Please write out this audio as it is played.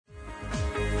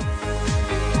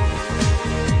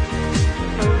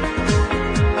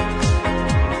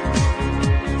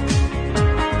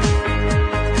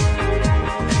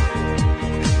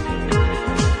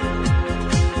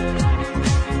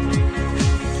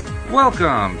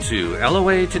Welcome to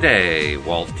LOA Today.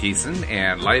 Walt Thiessen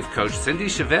and life coach Cindy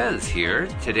Chavez here.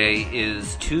 Today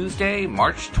is Tuesday,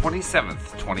 March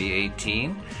 27th,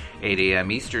 2018, 8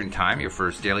 a.m. Eastern Time, your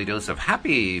first daily dose of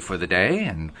happy for the day.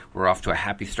 And we're off to a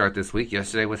happy start this week.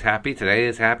 Yesterday was happy. Today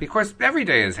is happy. Of course, every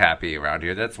day is happy around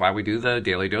here. That's why we do the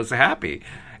daily dose of happy.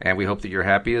 And we hope that you're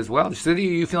happy as well. Cindy,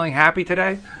 are you feeling happy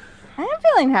today? I am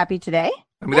feeling happy today.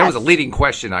 I mean, That was a leading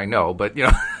question, I know, but,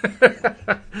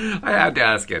 I had to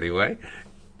ask anyway,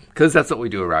 because that's what we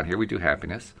do around here. We do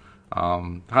happiness.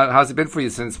 How's it been for you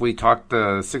since we talked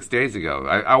 6 days ago?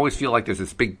 I always feel like there's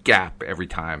this big gap every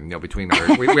time, between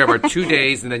we have our 2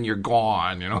 days and then you're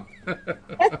gone,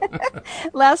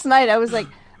 Last night I was like,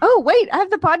 oh, wait, I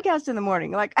have the podcast in the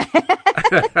morning. Like,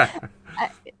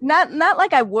 not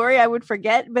like I worry I would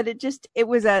forget, but it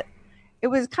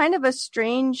was kind of a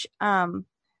strange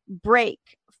break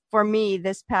for me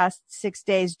this past 6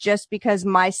 days, just because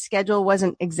my schedule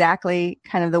wasn't exactly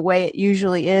kind of the way it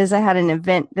usually is. I had an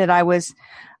event that I was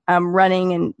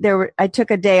running, and I took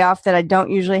a day off that I don't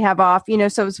usually have off,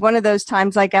 so it was one of those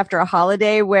times like after a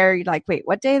holiday where you're like, wait,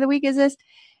 what day of the week is this?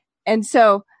 And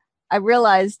so I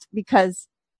realized, because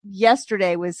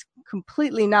yesterday was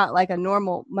completely not like a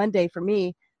normal Monday for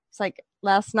me. It's like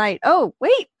last night,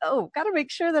 gotta make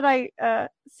sure that I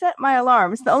set my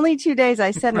alarm. It's the only 2 days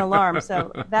I set an alarm,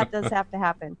 so that does have to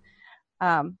happen.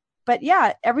 But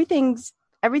yeah, everything's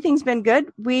been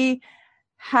good. We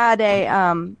had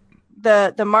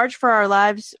the March for Our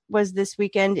Lives was this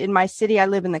weekend in my city. I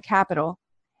live in the capital,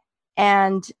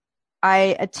 and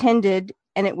I attended,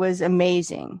 and it was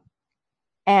amazing.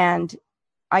 And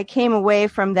I came away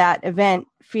from that event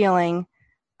feeling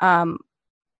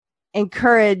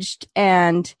encouraged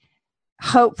and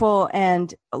hopeful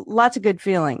and lots of good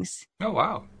feelings. Oh,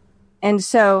 wow. And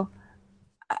so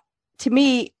to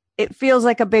me, it feels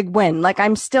like a big win. Like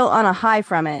I'm still on a high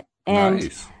from it. And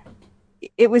nice.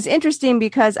 It was interesting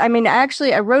because, I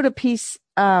wrote a piece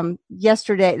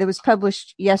yesterday that was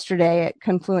published yesterday at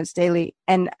Confluence Daily.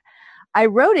 And I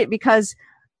wrote it because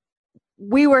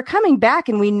we were coming back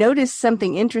and we noticed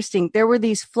something interesting. There were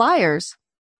these flyers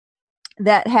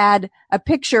that had a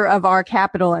picture of our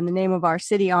capital and the name of our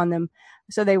city on them.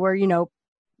 So they were,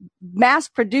 mass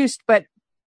produced, but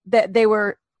that they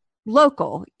were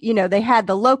local, they had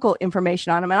the local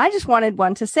information on them. And I just wanted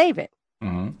one to save it.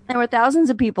 Mm-hmm. There were thousands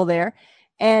of people there,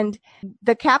 and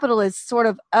the Capitol is sort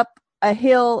of up a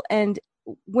hill. And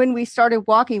when we started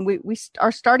walking,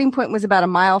 our starting point was about a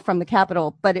mile from the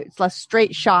Capitol, but it's a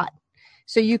straight shot.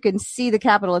 So you can see the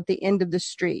Capitol at the end of the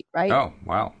street, right? Oh,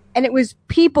 wow. And it was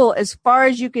people as far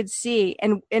as you could see.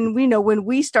 And we know when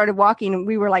we started walking,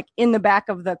 we were like in the back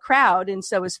of the crowd. And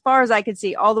so as far as I could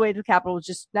see all the way to the Capitol was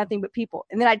just nothing but people.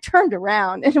 And then I turned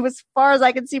around, and it was as far as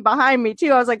I could see behind me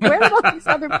too. I was like, where are all these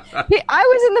other people? I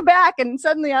was in the back, and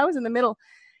suddenly I was in the middle.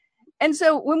 And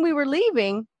so when we were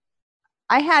leaving,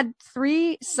 I had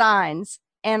 3 signs,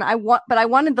 and but I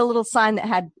wanted the little sign that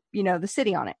had, the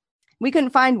city on it. We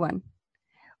couldn't find one.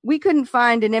 We couldn't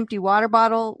find an empty water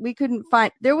bottle.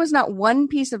 There was not one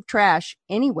piece of trash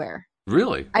anywhere.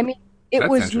 Really? It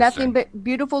was nothing but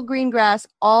beautiful green grass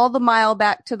all the mile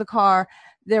back to the car.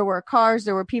 There were cars,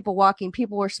 there were people walking.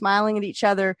 People were smiling at each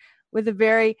other with a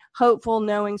very hopeful,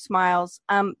 knowing smiles.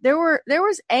 There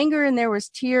was anger, and there was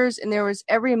tears, and there was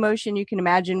every emotion you can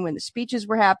imagine when the speeches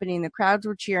were happening, the crowds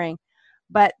were cheering.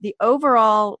 But the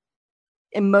overall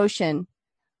emotion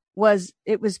was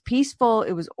peaceful,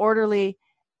 it was orderly,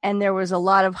 and there was a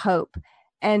lot of hope.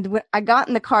 And when I got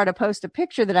in the car to post a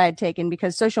picture that I had taken,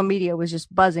 because social media was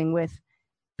just buzzing with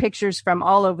pictures from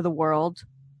all over the world.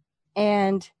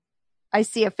 And I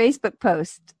see a Facebook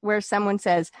post where someone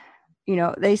says,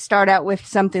 they start out with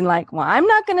something like, well, I'm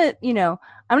not going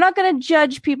to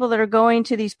judge people that are going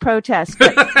to these protests,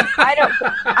 but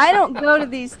I don't go to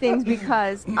these things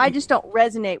because I just don't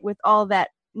resonate with all that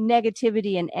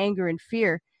negativity and anger and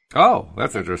fear. Oh,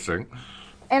 that's interesting.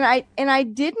 And I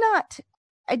did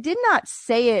not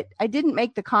say it. I didn't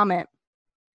make the comment.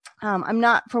 I'm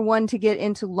not for one to get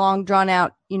into long drawn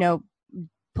out,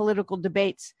 political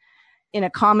debates in a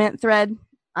comment thread.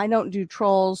 I don't do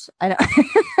trolls.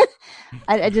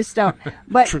 I just don't.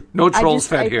 But no trolls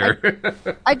fed here.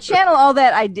 I channel all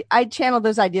that. I channel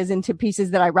those ideas into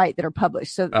pieces that I write that are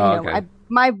published. So okay.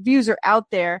 My views are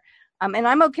out there, and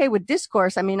I'm okay with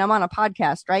discourse. I'm on a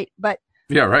podcast, right? But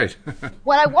yeah, right.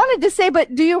 What I wanted to say,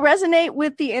 but do you resonate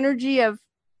with the energy of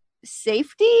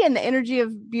safety and the energy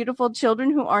of beautiful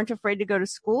children who aren't afraid to go to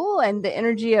school, and the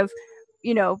energy of,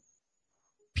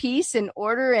 peace and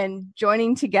order and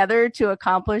joining together to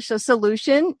accomplish a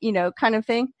solution, kind of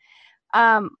thing?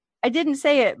 I didn't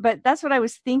say it, but that's what I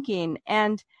was thinking.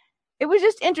 And it was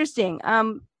just interesting.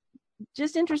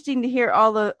 Just interesting to hear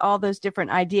all those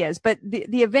different ideas. But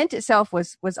the event itself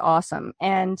was awesome,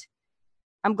 and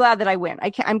I'm glad that I went.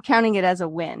 I'm counting it as a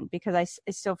win because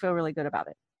I still feel really good about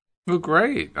it. Well,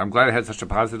 great. I'm glad it had such a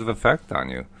positive effect on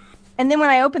you. And then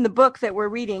when I opened the book that we're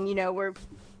reading, we're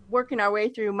working our way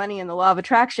through Money and the Law of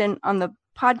Attraction on the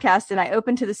podcast, and I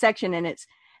opened to the section, and it's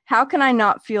how can I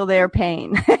not feel their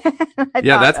pain?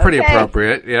 That's pretty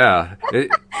appropriate. Yeah.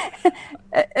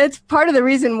 It's part of the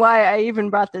reason why I even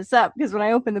brought this up, because when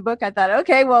I opened the book, I thought,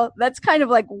 okay, well, that's kind of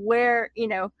like where,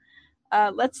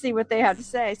 let's see what they have to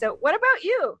say. So what about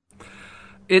you?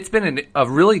 It's been a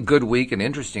really good week, an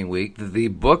interesting week. The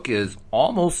book is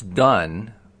almost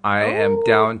done. I am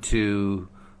down to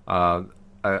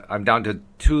I'm down to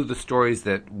two of the stories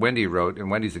that Wendy wrote, and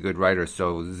Wendy's a good writer,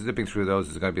 so zipping through those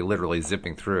is going to be literally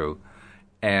zipping through.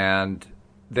 And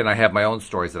then I have my own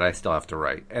stories that I still have to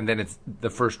write, and then the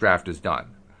first draft is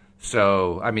done.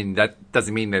 So, I mean, that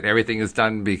doesn't mean that everything is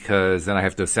done, because then I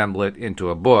have to assemble it into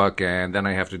a book, and then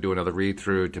I have to do another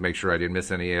read-through to make sure I didn't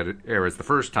miss any errors the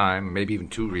first time, maybe even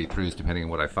 2 read-throughs, depending on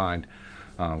what I find,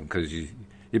 because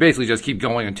you basically just keep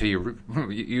going until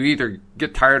you either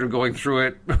get tired of going through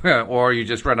it or you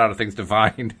just run out of things to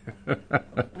find.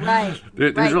 Right.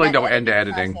 There's really no end to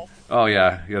editing. Process. Oh,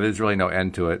 yeah. There's really no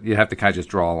end to it. You have to kind of just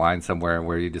draw a line somewhere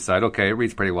where you decide, okay, it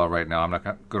reads pretty well right now. I'm not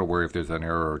going to worry if there's an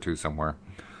error or two somewhere.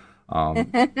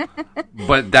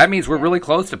 But that means we're really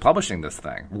close to publishing this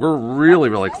thing. We're really,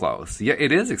 really close. Yeah,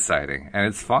 it is exciting, and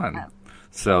it's fun. Yeah.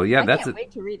 So, yeah, I can't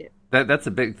wait to read it. That's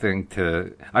a big thing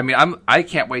I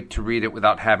can't wait to read it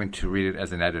without having to read it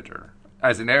as an editor.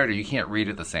 As an editor, you can't read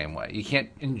it the same way. You can't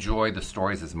enjoy the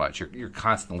stories as much. You're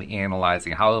constantly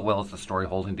analyzing how well is the story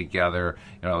holding together.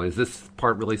 Is this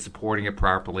part really supporting it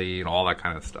properly, and all that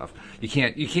kind of stuff. You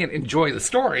can't enjoy the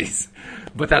stories,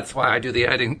 but that's why I do the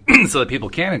editing so that people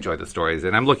can enjoy the stories.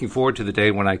 And I'm looking forward to the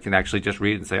day when I can actually just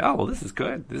read it and say, oh, well, this is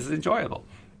good. This is enjoyable.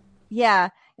 Yeah.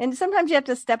 And sometimes you have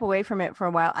to step away from it for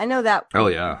a while. I know that. Oh,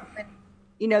 yeah.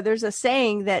 There's a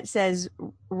saying that says,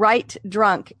 write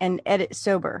drunk and edit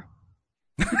sober.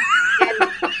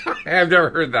 I've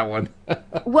never heard that one.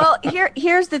 Well,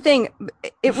 here's the thing.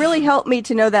 It really helped me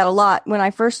to know that a lot when I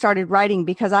first started writing,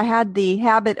 because I had the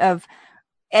habit of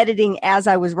editing as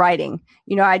I was writing.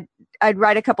 I'd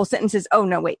write a couple sentences. Oh,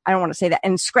 no, wait, I don't want to say that.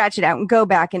 And scratch it out and go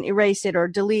back and erase it or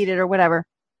delete it or whatever.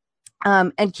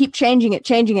 And keep changing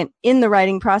it in the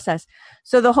writing process.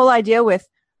 So the whole idea with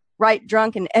write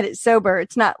drunk and edit sober,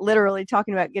 it's not literally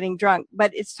talking about getting drunk,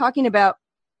 but it's talking about,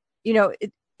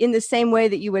 in the same way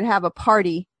that you would have a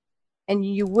party and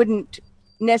you wouldn't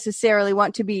necessarily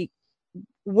want to be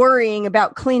worrying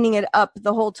about cleaning it up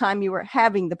the whole time you were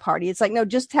having the party. It's like, no,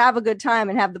 just have a good time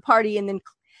and have the party. And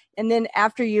then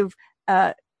after you've,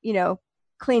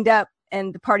 cleaned up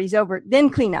and the party's over, then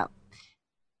clean up.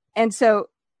 And so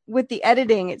with the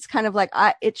editing, it's kind of like,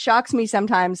 it shocks me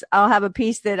sometimes. I'll have a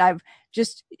piece that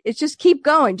it's just keep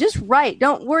going, just write.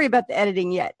 Don't worry about the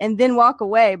editing yet, and then walk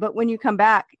away. But when you come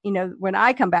back, when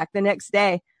I come back the next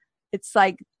day, it's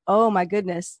like, oh my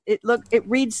goodness, it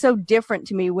reads so different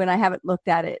to me when I haven't looked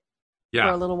at it for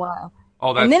a little while.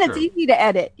 Oh, that's and then true. It's easy to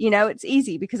edit, it's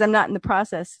easy because I'm not in the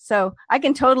process. So I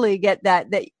can totally get that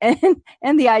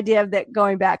and the idea of that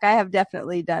going back. I have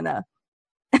definitely done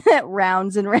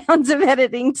rounds and rounds of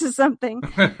editing to something.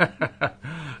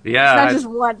 Yeah, not just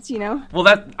once, Well,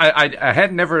 that I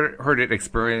had never heard it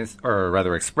experienced, or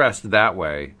rather expressed that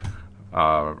way.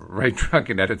 Right, drunk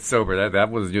and edit sober.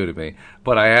 That was new to me.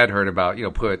 But I had heard about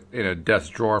put in a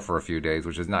desk drawer for a few days,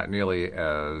 which is not nearly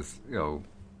as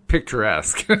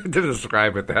picturesque to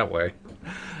describe it that way.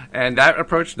 And that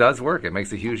approach does work. It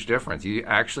makes a huge difference. You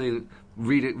actually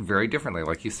read it very differently,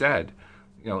 like you said.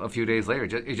 A few days later,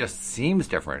 it just seems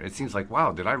different. It seems like,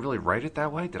 wow, did I really write it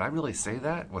that way? Did I really say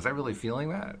that? Was I really feeling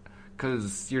that?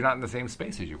 Because you're not in the same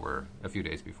space as you were a few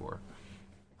days before.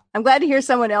 I'm glad to hear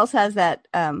someone else has that.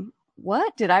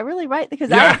 What did I really write?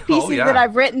 Because I have pieces that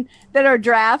I've written that are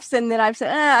drafts, and then I've said,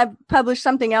 I've published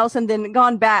something else, and then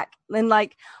gone back and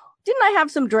like, didn't I have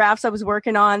some drafts I was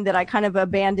working on that I kind of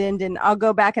abandoned, and I'll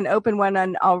go back and open one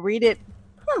and I'll read it.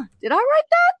 Did I write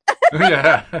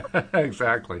that? Yeah,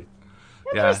 exactly.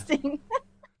 Interesting.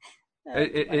 Yeah.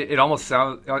 It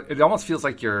almost feels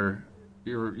like you're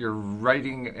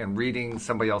writing and reading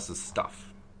somebody else's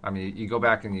stuff. I mean, you go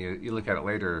back and you look at it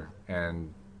later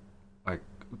and like,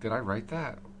 did I write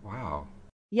that? Wow.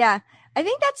 Yeah. I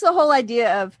think that's the whole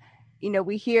idea of,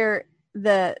 we hear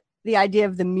the idea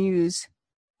of the muse,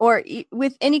 or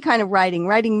with any kind of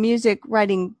writing music,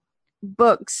 writing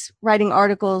books, writing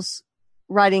articles,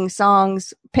 writing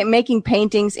songs, making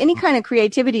paintings, any kind of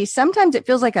creativity. Sometimes it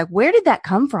feels like, where did that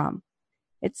come from?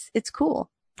 it's cool.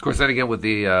 Of course, then again, with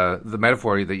the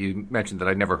metaphor that you mentioned that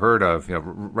I never heard of,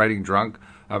 writing drunk,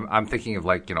 I'm thinking of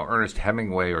like, Ernest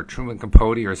Hemingway or Truman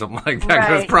Capote or something like that. Right.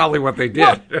 That's probably what they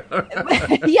did.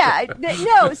 Yeah,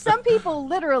 no, some people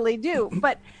literally do.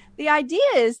 But the idea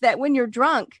is that when you're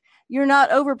drunk, you're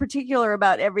not over particular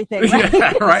about everything. Right?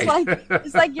 Yeah, right.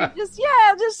 It's like you're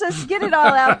just get it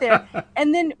all out there.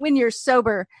 And then when you're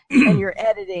sober and you're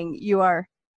editing, you are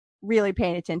really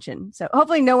paying attention. So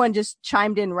hopefully no one just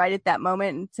chimed in right at that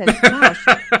moment and said, "Gosh,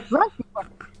 drunk people."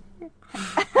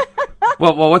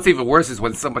 Well, what's even worse is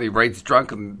when somebody writes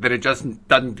drunk and then it just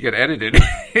doesn't get edited.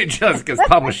 It just gets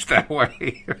published that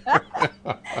way.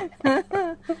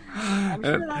 I'm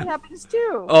sure that happens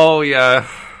too. Oh, yeah.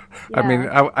 I mean,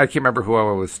 I can't remember who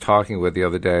I was talking with the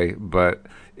other day, but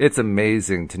it's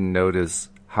amazing to notice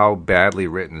how badly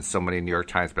written so many New York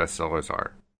Times bestsellers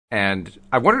are. And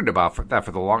I wondered about that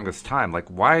for the longest time. Like,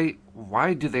 why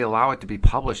do they allow it to be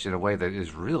published in a way that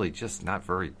is really just not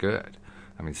very good?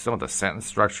 I mean, some of the sentence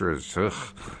structure is,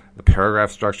 the paragraph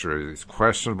structure is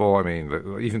questionable. I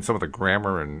mean, even some of the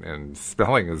grammar and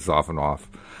spelling is often off.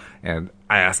 And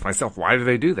I asked myself, why do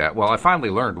they do that? Well, I finally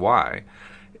learned why.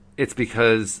 It's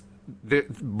because the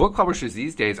book publishers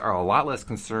these days are a lot less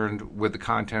concerned with the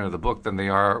content of the book than they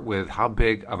are with how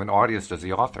big of an audience does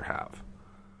the author have.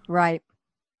 Right.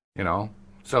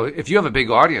 So if you have a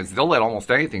big audience, they'll let almost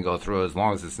anything go through as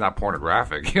long as it's not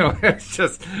pornographic. It's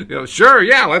just, sure,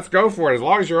 yeah, let's go for it. As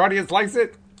long as your audience likes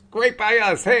it, great by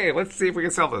us. Hey, let's see if we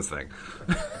can sell this thing.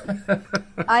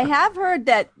 I have heard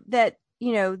that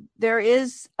there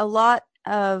is a lot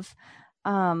of,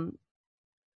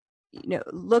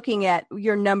 looking at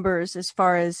your numbers as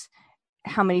far as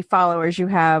how many followers you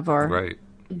have or, right.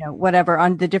 Whatever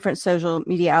on the different social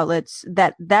media outlets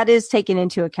that is taken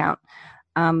into account.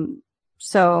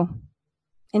 So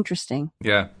interesting.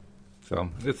 Yeah. So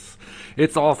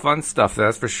it's all fun stuff,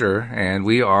 that's for sure. And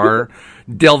we are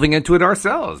delving into it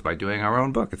ourselves by doing our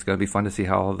own book. It's going to be fun to see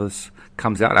how all this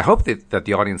comes out. I hope that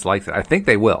the audience likes it. I think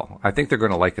they will. I think they're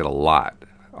going to like it a lot.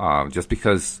 Just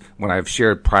because when I've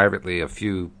shared privately a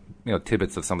few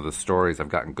tidbits of some of the stories, I've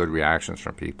gotten good reactions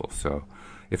from people. So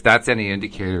if that's any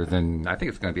indicator, then I think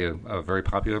it's going to be a very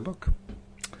popular book.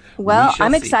 Well,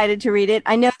 I'm excited to read it.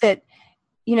 I know that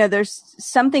there's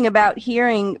something about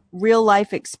hearing real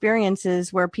life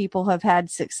experiences where people have had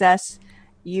success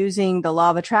using the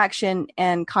law of attraction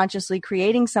and consciously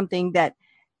creating something that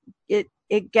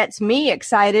it gets me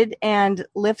excited and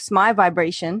lifts my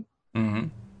vibration. Mm-hmm.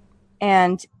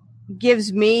 And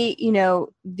gives me,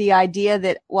 the idea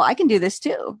that, well, I can do this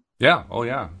too. Yeah. Oh,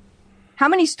 yeah. How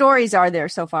many stories are there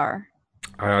so far?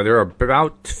 There are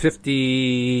about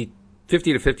 50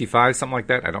 to 55, something like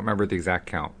that. I don't remember the exact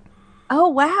count. Oh,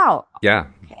 wow. Yeah.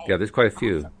 Okay. Yeah, there's quite a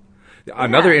few. Awesome.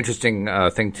 Another interesting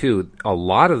thing, too, a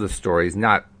lot of the stories,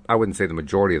 I wouldn't say the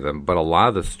majority of them, but a lot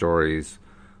of the stories,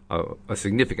 a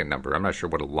significant number, I'm not sure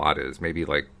what a lot is, maybe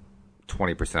like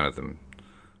 20% of them,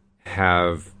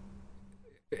 have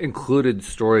included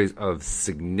stories of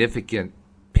significant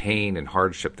pain and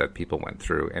hardship that people went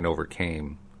through and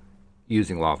overcame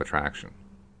using law of attraction.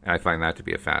 And I find that to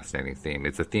be a fascinating theme.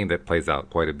 It's a theme that plays out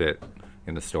quite a bit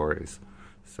in the stories.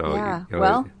 So, yeah.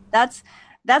 Well, that's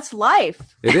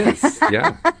life. It is,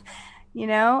 yeah.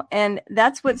 And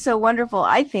that's what's so wonderful,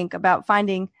 I think, about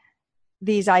finding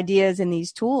these ideas and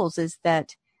these tools is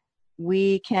that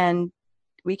we can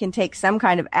take some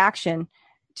kind of action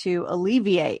to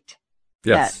alleviate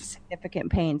that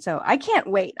significant pain. So I can't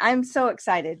wait. I'm so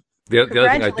excited. The other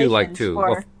thing I do like too.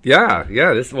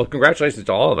 Congratulations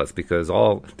to all of us because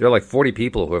there are like 40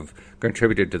 people who have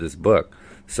contributed to this book.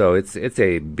 So it's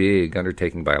a big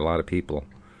undertaking by a lot of people.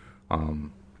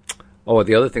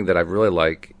 The other thing that I really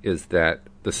like is that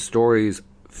the stories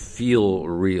feel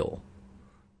real.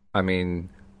 I mean,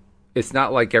 it's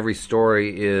not like every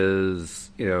story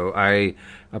is, I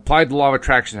applied the law of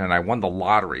attraction and I won the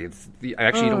lottery. You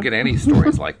don't get any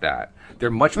stories like that. They're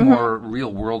much more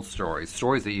real world stories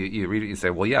that you read it and you say,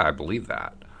 well, yeah, I believe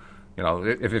that.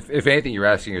 If anything, you're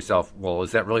asking yourself, well,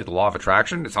 is that really the law of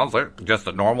attraction? It sounds like just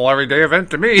a normal everyday event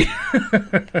to me.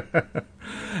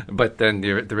 But then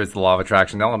there is the law of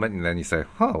attraction element, and then you say,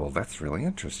 oh, well, that's really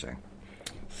interesting.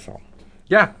 So,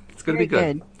 yeah, it's going to be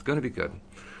good. It's going to be good.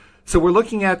 So we're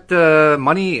looking at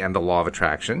money and the law of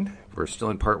attraction. We're still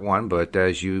in part 1, but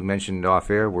as you mentioned off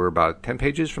air, we're about 10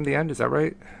 pages from the end. Is that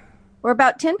right? We're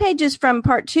about 10 pages from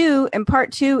part 2, and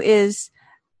part 2 is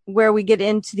where we get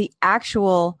into the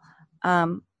actual I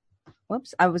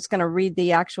was going to read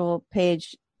the actual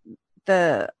page.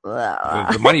 The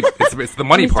money. It's the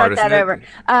money part. Start that over.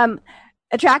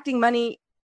 Attracting money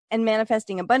and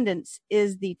manifesting abundance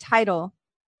is the title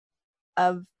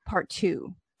of part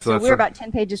 2. So we're about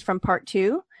 10 pages from part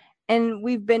 2. And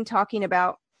we've been talking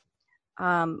about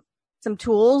some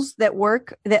tools that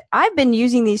work, that I've been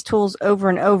using these tools over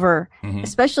and over,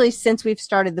 especially since we've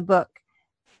started the book.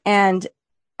 And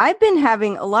I've been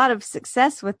having a lot of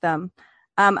success with them.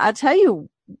 I'll tell you,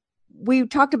 we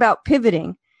talked about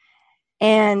pivoting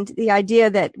and the idea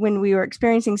that when we are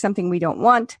experiencing something we don't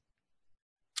want,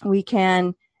 we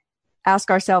can ask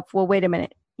ourselves, well, wait a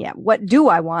minute. Yeah, what do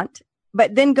I want?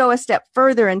 But then go a step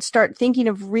further and start thinking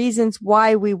of reasons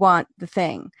why we want the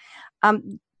thing.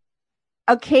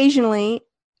 Occasionally,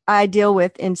 I deal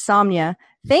with insomnia.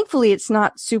 Thankfully, it's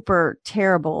not super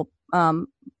terrible. I'm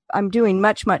doing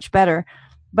much, much better.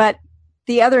 But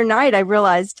the other night, I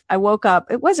realized I woke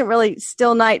up. It wasn't really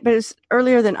still night, but it was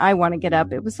earlier than I want to get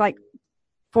up. It was like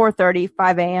 4:30,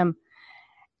 5 a.m.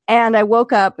 And I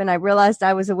woke up and I realized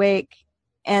I was awake.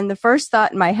 And the first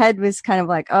thought in my head was kind of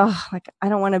like, oh, like I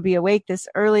don't want to be awake this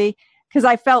early, because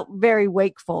I felt very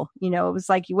wakeful. You know, it was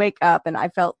like you wake up, and I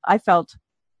felt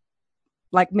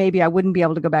like maybe I wouldn't be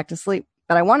able to go back to sleep,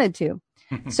 but I wanted to.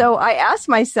 So I asked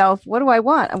myself, what do I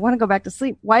want? I want to go back to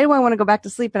sleep. Why do I want to go back to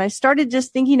sleep? And I started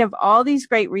just thinking of all these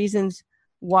great reasons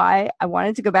why I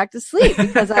wanted to go back to sleep,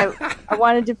 because I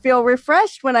wanted to feel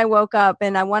refreshed when I woke up,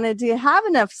 and I wanted to have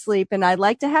enough sleep, and I'd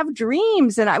like to have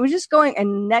dreams. And I was just going,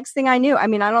 and next thing I knew, I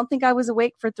mean, I don't think I was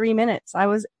awake for 3 minutes. I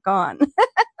was gone.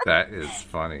 That is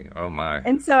funny. Oh my.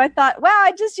 And so I thought, wow,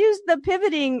 I just used the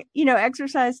pivoting,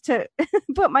 exercise to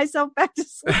put myself back to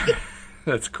sleep.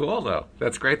 That's cool, though.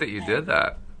 That's great that you did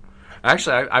that.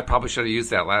 Actually, I probably should have used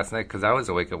that last night, because I was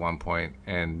awake at one point,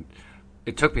 and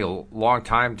it took me a long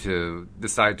time to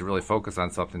decide to really focus on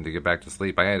something to get back to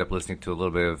sleep. I ended up listening to a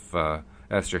little bit of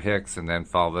Esther Hicks, and then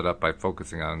followed it up by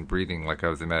focusing on breathing like I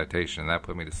was in meditation, and that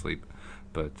put me to sleep.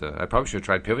 But I probably should have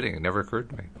tried pivoting. It never occurred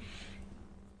to me.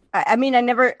 I mean,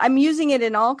 I'm using it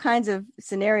in all kinds of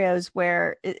scenarios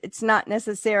where it's not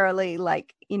necessarily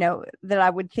like, that I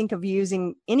would think of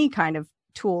using any kind of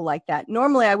tool like that.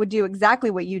 Normally I would do exactly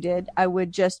what you did. I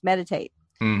would just meditate.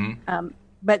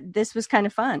 But this was kind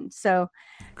of fun. So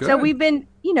we've been,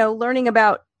 learning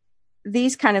about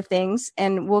these kind of things,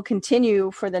 and we'll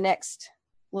continue for the next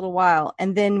little while.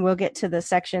 And then we'll get to the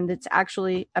section that's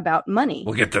actually about money.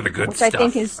 We'll get to the good which stuff. I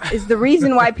think is the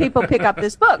reason why people pick up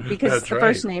this book, because it's the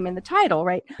first name in the title,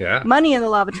 right? Yeah. Money and the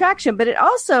Law of Attraction. But it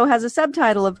also has a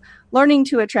subtitle of Learning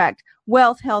to Attract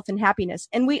Wealth, Health, and Happiness.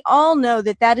 And we all know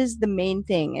that is the main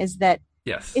thing, is that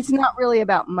it's not really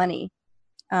about money.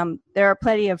 There are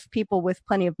plenty of people with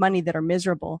plenty of money that are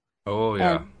miserable. Oh,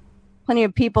 yeah. And plenty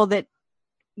of people that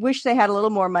wish they had a little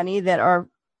more money that are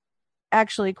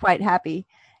actually quite happy.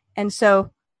 And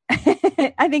so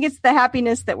I think it's the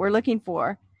happiness that we're looking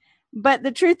for. But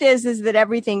the truth is that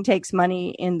everything takes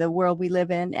money in the world we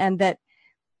live in, and that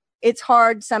it's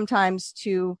hard sometimes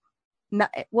to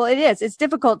it's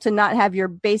difficult to not have your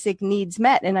basic needs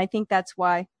met. And I think that's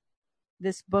why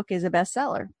this book is a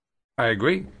bestseller. I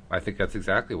agree. I think that's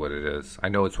exactly what it is. I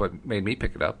know it's what made me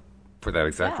pick it up for that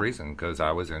exact reason, because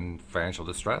I was in financial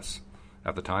distress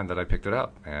at the time that I picked it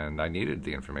up, and I needed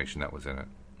the information that was in it.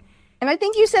 And I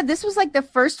think you said this was like the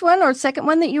first one or second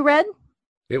one that you read?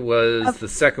 It was the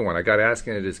second one. I got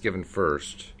Asking It Is Given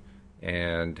first,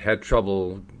 and had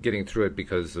trouble getting through it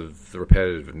because of the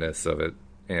repetitiveness of it.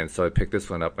 And so I picked this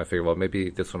one up. I figured, well, maybe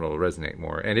this one will resonate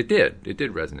more. And it did. It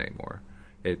did resonate more.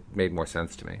 It made more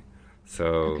sense to me. So,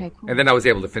 okay, cool. And then I was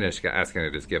able to finish Asking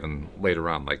It Is Given later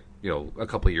on, like, a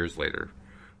couple of years later.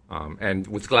 And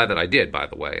was glad that I did, by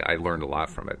the way. I learned a lot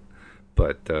from it.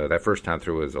 But that first time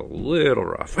through was a little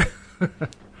rough.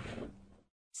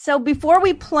 So before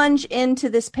we plunge into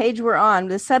this page we're on,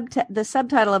 the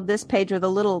subtitle of this page, or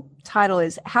the little title,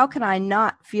 is How Can I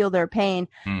Not Feel Their Pain?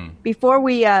 Before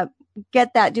we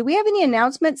get that, do we have any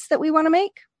announcements that we want to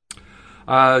make?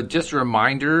 Just a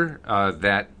reminder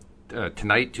that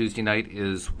tonight, Tuesday night,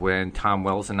 is when Tom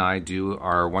Wells and I do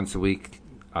our once-a-week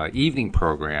evening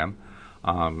program.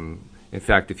 In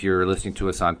fact, if you're listening to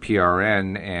us on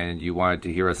PRN and you wanted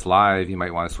to hear us live, you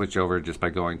might want to switch over just by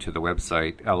going to the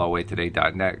website,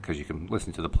 loatoday.net, because you can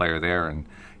listen to the player there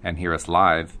and hear us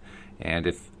live. And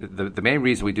if the main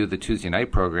reason we do the Tuesday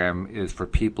night program is for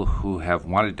people who have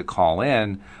wanted to call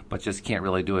in but just can't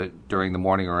really do it during the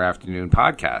morning or afternoon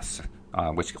podcasts,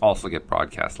 which also get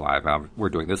broadcast live. We're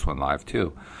doing this one live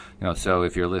too. So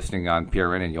if you're listening on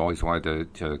PRN and you always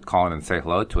wanted to call in and say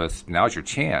hello to us, now's your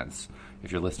chance.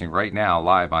 If you're listening right now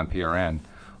live on PRN,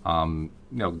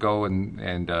 go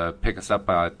and pick us up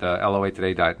at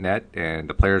loatoday.net, and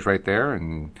the player's right there,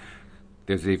 and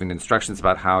there's even instructions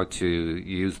about how to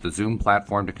use the Zoom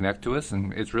platform to connect to us,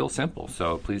 and it's real simple,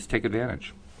 so please take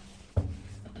advantage.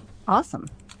 Awesome.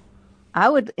 I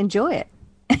would enjoy it.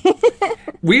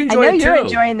 We enjoy I know it too. you're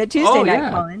enjoying the Tuesday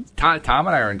night call-ins. Tom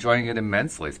and I are enjoying it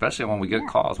immensely, especially when we get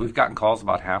calls. We've gotten calls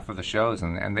about half of the shows,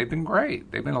 and they've been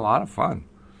great. They've been a lot of fun.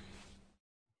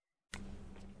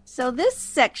 So this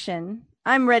section,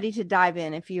 I'm ready to dive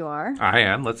in if you are. I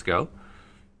am. Let's go.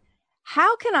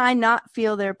 How can I not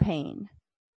feel their pain?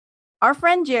 Our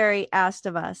friend Jerry asked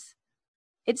of us,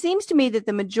 it seems to me that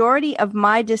the majority of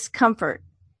my discomfort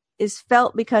is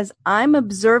felt because I'm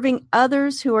observing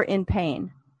others who are in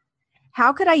pain.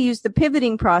 How could I use the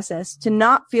pivoting process to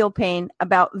not feel pain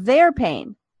about their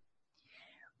pain?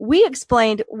 We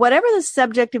explained whatever the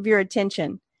subject of your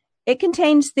attention, it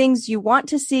contains things you want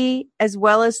to see as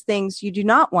well as things you do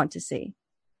not want to see.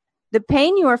 The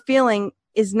pain you are feeling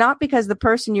is not because the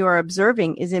person you are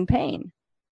observing is in pain.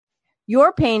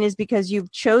 Your pain is because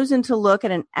you've chosen to look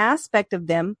at an aspect of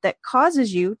them that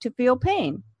causes you to feel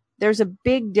pain. There's a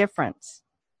big difference.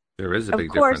 There is a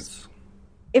big difference. Of course,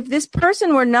 if this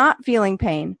person were not feeling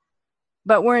pain,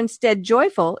 but were instead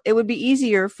joyful, it would be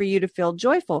easier for you to feel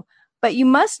joyful. But you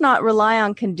must not rely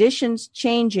on conditions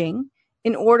changing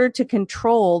in order to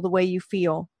control the way you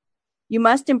feel. You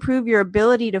must improve your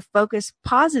ability to focus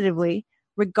positively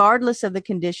regardless of the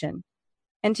condition.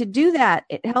 And to do that,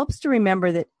 it helps to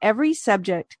remember that every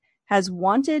subject has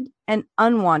wanted and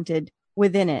unwanted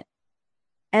within it.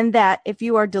 And that if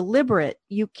you are deliberate,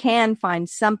 you can find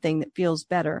something that feels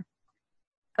better.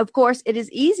 Of course, it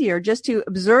is easier just to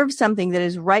observe something that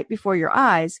is right before your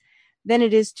eyes than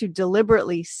it is to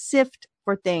deliberately sift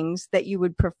for things that you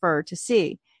would prefer to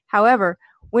see. However,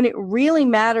 when it really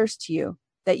matters to you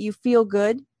that you feel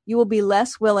good, you will be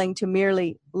less willing to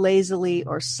merely lazily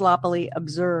or sloppily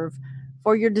observe,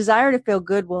 for your desire to feel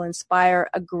good will inspire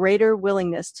a greater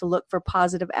willingness to look for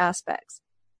positive aspects.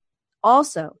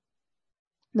 Also,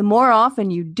 the more often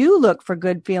you do look for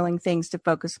good feeling things to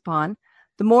focus upon,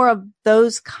 the more of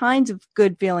those kinds of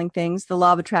good feeling things the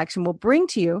law of attraction will bring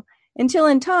to you, until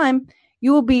in time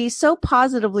you will be so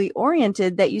positively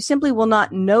oriented that you simply will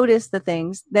not notice the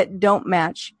things that don't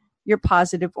match your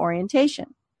positive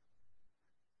orientation.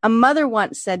 A mother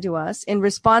once said to us in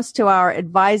response to our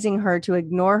advising her to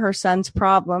ignore her son's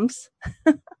problems,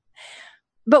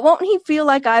 but won't he feel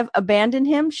like I've abandoned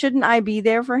him? Shouldn't I be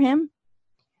there for him?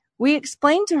 We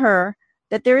explained to her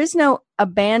that there is no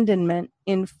abandonment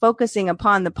in focusing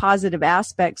upon the positive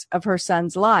aspects of her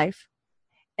son's life,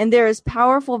 and there is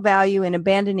powerful value in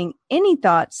abandoning any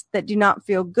thoughts that do not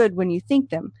feel good when you think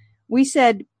them. We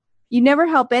said, you never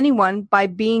help anyone by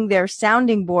being their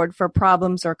sounding board for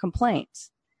problems or complaints.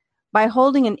 By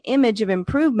holding an image of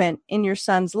improvement in your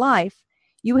son's life,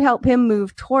 you help him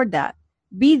move toward that.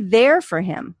 Be there for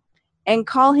him and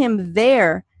call him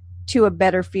there to a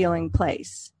better feeling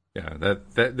place. Yeah,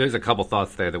 that there's a couple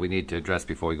thoughts there that we need to address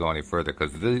before we go any further,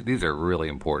 because these are really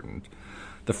important.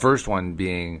 The first one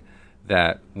being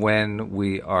that when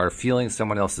we are feeling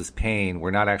someone else's pain,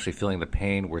 we're not actually feeling the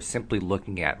pain. We're simply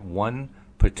looking at one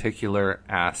particular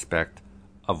aspect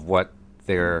of what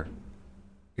they're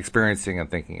experiencing and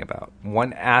thinking about.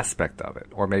 One aspect of it,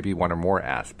 or maybe one or more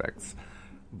aspects.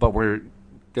 But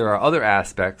there are other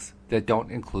aspects that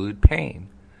don't include pain,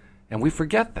 and we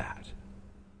forget that.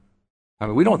 I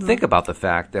mean, we don't think about the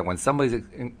fact that when somebody's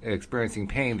experiencing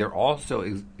pain, they're also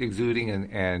exuding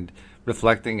and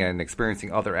reflecting and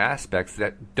experiencing other aspects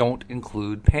that don't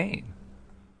include pain.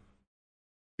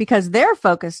 Because they're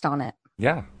focused on it.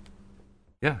 Yeah.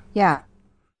 Yeah. Yeah.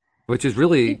 Which is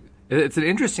really, it's an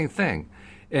interesting thing.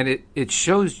 And it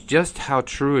shows just how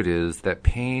true it is that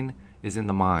pain is in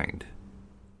the mind.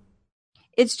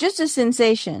 It's just a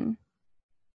sensation.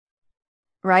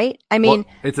 Right? I mean,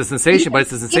 well, it's a sensation, but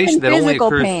it's a sensation that only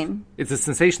occurs. Pain. It's a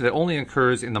sensation that only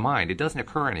occurs in the mind. It doesn't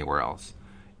occur anywhere else.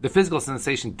 The physical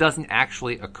sensation doesn't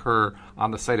actually occur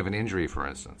on the site of an injury, for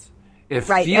instance. It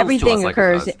right, feels everything to us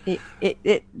occurs. Like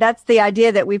it that's the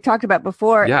idea that we've talked about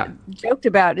before. Yeah. Joked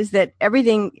about is that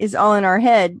everything is all in our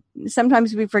head.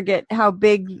 Sometimes we forget how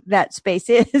big that space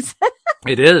is.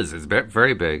 It is. It's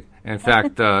very big. In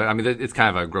fact, I mean, it's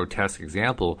kind of a grotesque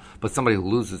example, but somebody who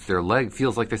loses their leg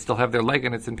feels like they still have their leg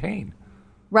and it's in pain.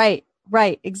 Right,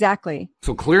 exactly.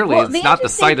 So clearly it's not the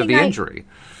site of the injury.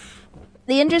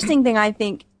 The interesting thing I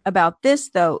think about this,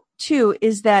 though, too,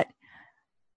 is that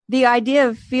the idea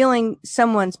of feeling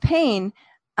someone's pain,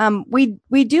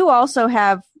 we do also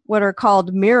have what are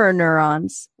called mirror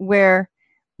neurons, where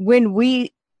when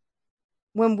we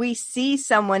see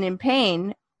someone in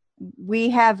pain, we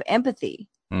have empathy.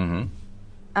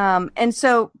 Mm-hmm. And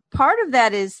so part of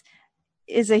that is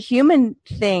a human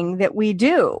thing that we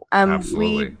do.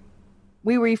 Absolutely.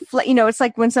 we reflect, it's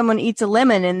like when someone eats a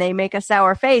lemon and they make a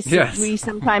sour face. Yes. We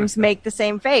sometimes make the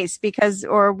same face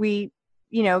or we,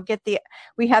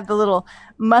 we have the little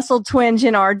muscle twinge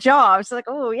in our jaw. It's like,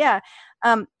 oh yeah.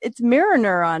 It's mirror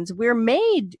neurons. We're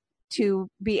made to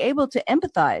be able to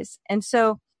empathize. And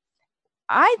so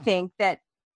I think that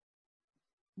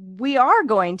we are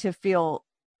going to feel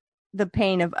the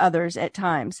pain of others at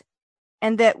times,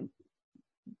 and that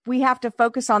we have to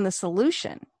focus on the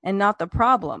solution and not the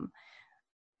problem.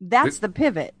 That's the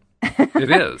pivot. It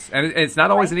is. And it's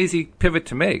not always an easy pivot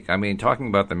to make. I mean, talking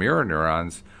about the mirror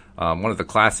neurons, one of the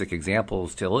classic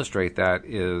examples to illustrate that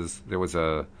is there was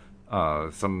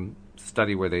some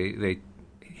study where they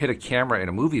hit a camera in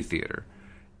a movie theater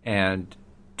and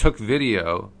took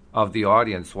video of the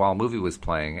audience while a movie was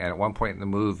playing. And at one point in the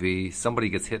movie, somebody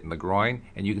gets hit in the groin,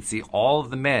 and you can see all of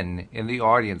the men in the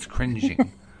audience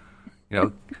cringing.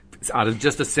 It's out of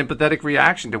just a sympathetic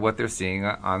reaction to what they're seeing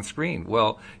on screen.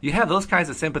 Well, you have those kinds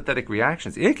of sympathetic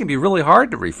reactions. It can be really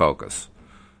hard to refocus.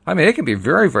 I mean, it can be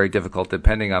very, very difficult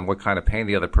depending on what kind of pain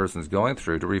the other person's going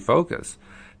through to refocus.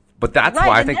 But that's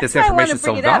why I think this information is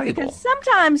so valuable. Because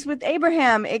sometimes with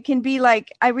Abraham, it can be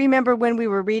like, I remember when we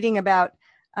were reading about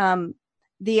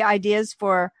the ideas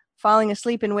for falling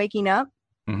asleep and waking up,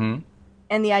 mm-hmm.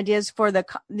 and the ideas for the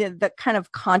kind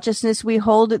of consciousness we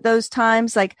hold at those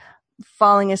times, like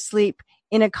falling asleep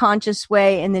in a conscious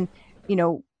way, and then,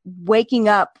 waking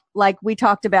up, like we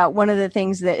talked about. One of the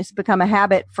things that has become a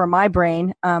habit for my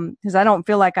brain, because I don't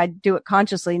feel like I do it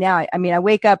consciously now. I mean, I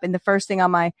wake up and the first thing on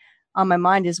my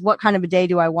mind is, what kind of a day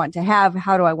do I want to have?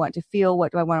 How do I want to feel?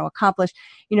 What do I want to accomplish?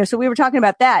 So we were talking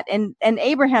about that. And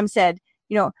Abraham said,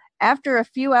 after a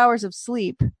few hours of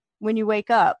sleep, when you wake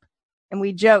up, and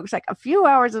we joked, it's like a few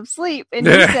hours of sleep. And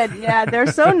he said, yeah,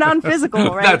 they're so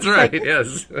non-physical, right? That's right.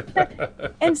 Yes.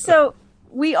 And so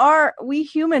we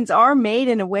humans are made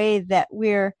in a way that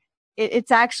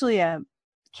it's actually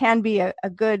can be a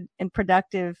good and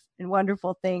productive and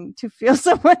wonderful thing to feel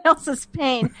someone else's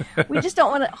pain. We just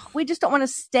don't want to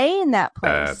stay in that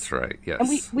place. That's right. Yes. And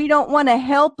we don't want to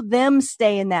help them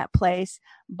stay in that place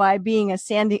by being a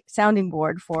sounding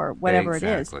board for whatever it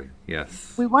is. Exactly.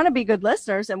 Yes. We want to be good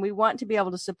listeners, and we want to be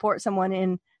able to support someone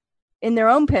in their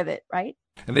own pivot, right?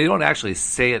 And they don't actually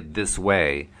say it this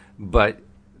way, but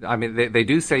I mean, they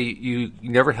do say you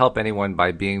never help anyone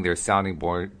by being their sounding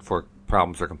board for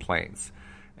problems or complaints.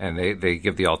 And they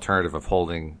give the alternative of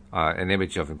holding an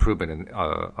image of improvement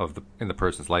in the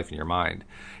person's life in your mind,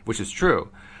 which is true.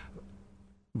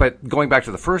 But going back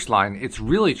to the first line, it's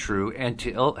really true. And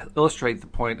to illustrate the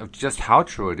point of just how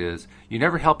true it is, you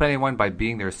never help anyone by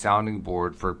being their sounding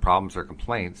board for problems or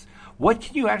complaints. What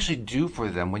can you actually do for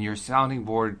them when you're sounding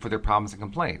board for their problems and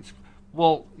complaints?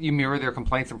 Well, you mirror their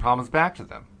complaints and problems back to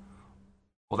them.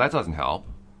 Well, that doesn't help.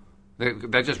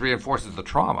 That just reinforces the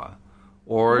trauma.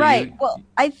 Right. Well,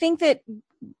 I think I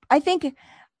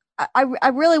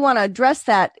really want to address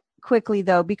that quickly,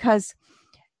 though, because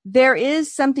there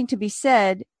is something to be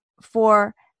said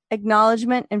for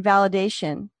acknowledgement and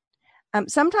validation.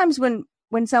 Sometimes when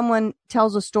someone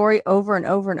tells a story over and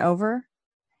over and over,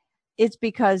 it's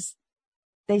because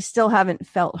they still haven't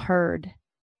felt heard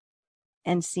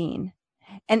and seen.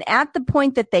 And at the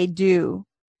point that they do,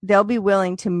 they'll be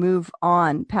willing to move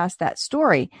on past that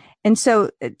story. And so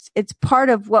it's part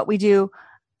of what we do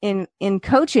in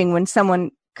coaching when someone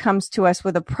comes to us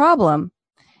with a problem,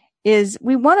 is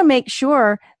we want to make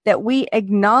sure that we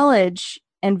acknowledge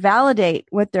and validate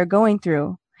what they're going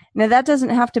through. Now, that doesn't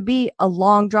have to be a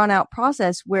long, drawn-out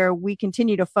process where we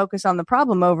continue to focus on the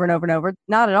problem over and over and over.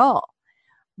 Not at all.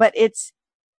 But it's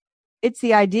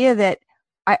the idea that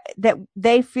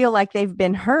they feel like they've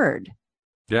been heard.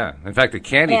 Yeah. In fact, it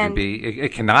can't even be.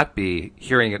 It cannot be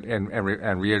hearing it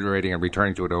and reiterating and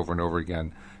returning to it over and over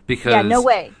again. Because no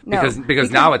way. No.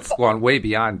 Because now it's gone way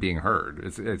beyond being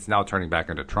heard. It's now turning back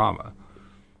into trauma.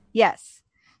 Yes.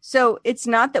 So it's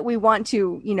not that we want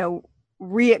to,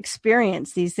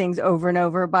 re-experience these things over and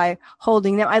over by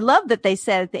holding them. I love that they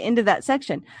said at the end of that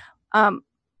section,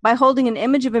 by holding an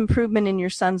image of improvement in your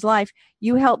son's life,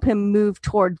 you help him move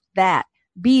toward that.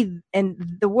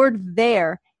 And the word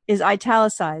there is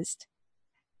italicized.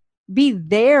 Be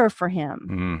there for him.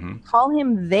 Mm-hmm. Call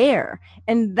him there.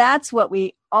 And that's what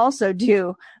we also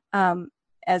do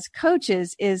as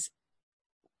coaches, is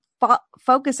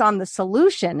focus on the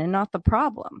solution and not the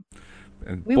problem.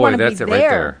 And we want to that's be it there, right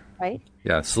there. Right?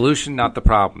 Yeah, solution, not the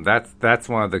problem. That's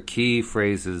one of the key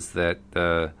phrases that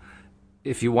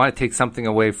if you want to take something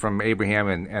away from Abraham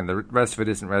and the rest of it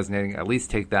isn't resonating, at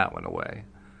least take that one away.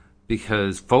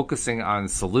 because focusing on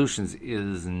solutions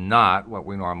is not what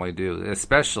we normally do,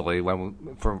 especially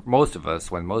for most of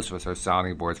us, when most of us are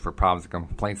sounding boards for problems and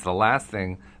complaints. The last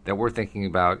thing that we're thinking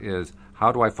about is,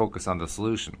 how do I focus on the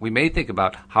solution? We may think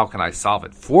about, how can I solve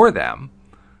it for them,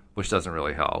 which doesn't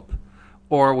really help.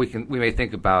 Or we may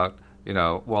think about,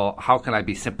 well, how can I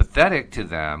be sympathetic to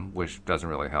them, which doesn't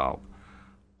really help.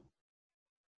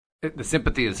 The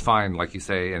sympathy is fine, like you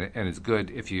say, and it's good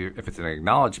if it's an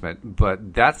acknowledgement,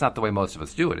 but that's not the way most of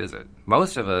us do it, is it?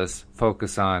 Most of us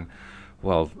focus on,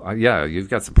 well, yeah, you've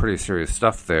got some pretty serious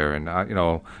stuff there, and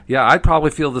yeah, I'd probably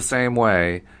feel the same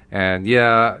way, and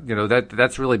yeah,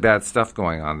 that's really bad stuff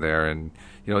going on there, and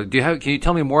can you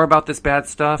tell me more about this bad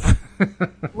stuff?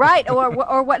 Right,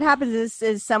 or what happens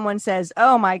is someone says,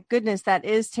 "Oh my goodness, that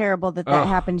is terrible that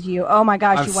happened to you. Oh my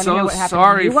gosh, you want to know what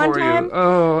happened to you one time?"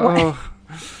 Oh.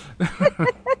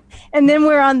 And then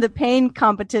we're on the pain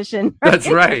competition. Right? That's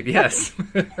right. Yes.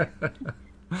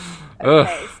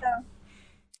 Okay,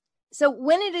 so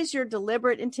when it is your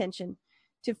deliberate intention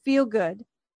to feel good,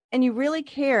 and you really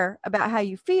care about how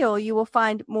you feel, you will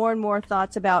find more and more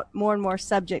thoughts about more and more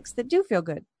subjects that do feel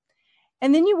good.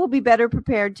 And then you will be better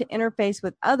prepared to interface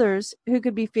with others who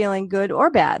could be feeling good or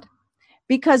bad.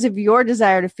 Because of your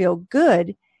desire to feel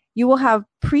good, you will have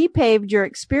pre-paved your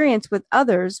experience with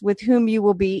others with whom you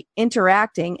will be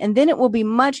interacting, and then it will be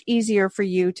much easier for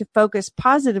you to focus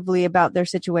positively about their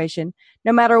situation,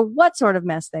 no matter what sort of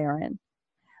mess they are in.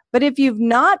 But if you've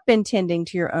not been tending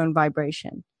to your own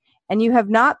vibration, and you have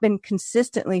not been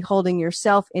consistently holding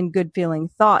yourself in good feeling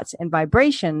thoughts and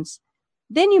vibrations,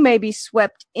 then you may be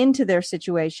swept into their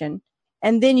situation,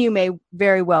 and then you may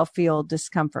very well feel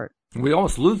discomfort. We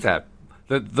almost lose that.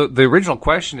 The original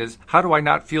question is, how do I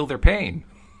not feel their pain?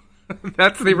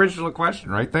 That's the original question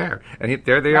right there. And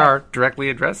there they are, directly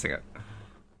addressing it.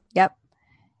 Yep.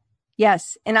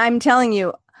 Yes. And I'm telling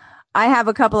you, I have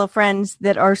a couple of friends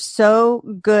that are so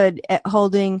good at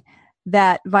holding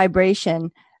that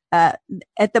vibration. At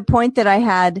the point that I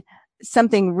had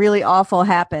something really awful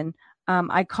happen,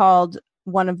 I called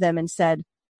one of them and said,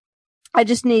 I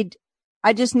just need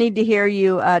to hear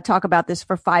you talk about this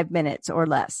for 5 minutes or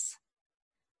less.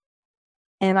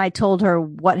 And I told her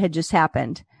what had just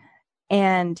happened.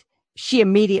 And she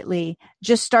immediately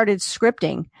just started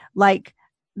scripting like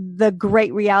the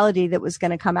great reality that was going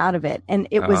to come out of it. And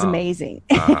it was amazing.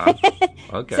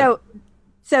 Okay.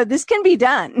 So this can be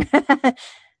done.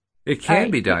 It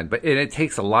can be done, but it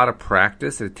takes a lot of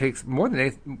practice. It takes more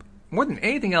than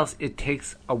anything else. It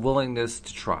takes a willingness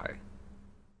to try,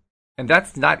 and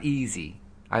that's not easy.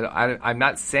 I'm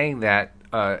not saying that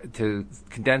to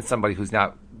condemn somebody who's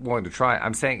not willing to try.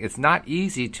 I'm saying it's not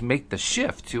easy to make the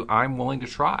shift to I'm willing to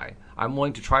try. I'm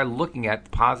willing to try looking at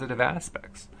positive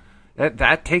aspects.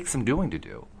 That takes some doing to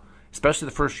do, especially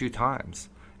the first few times.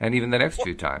 And even the next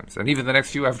few times, and even the next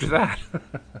few after that.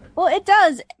 Well, it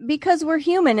does, because we're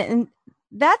human. And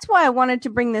that's why I wanted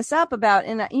to bring this up about,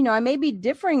 and I may be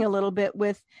differing a little bit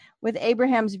with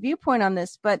Abraham's viewpoint on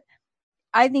this, but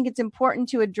I think it's important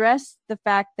to address the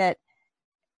fact that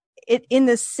it, in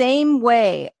the same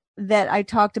way that I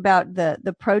talked about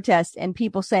the protest and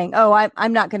people saying, oh,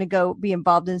 I'm not going to go be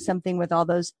involved in something with all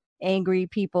those angry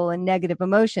people and negative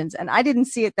emotions. And I didn't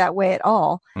see it that way at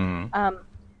all. Mm-hmm.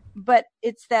 But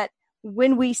it's that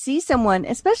when we see someone,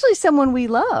 especially someone we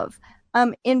love,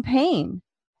 in pain,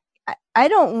 I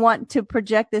don't want to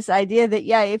project this idea that,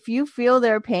 yeah, if you feel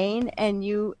their pain and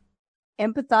you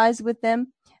empathize with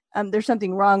them, there's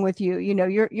something wrong with you.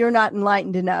 You're not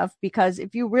enlightened enough, because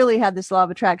if you really had this law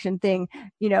of attraction thing,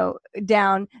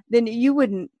 down, then you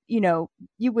wouldn't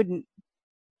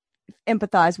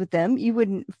empathize with them. You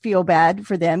wouldn't feel bad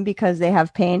for them because they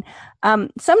have pain.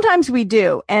 Sometimes we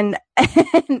do. And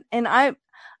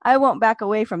I won't back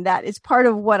away from that. It's part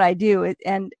of what I do,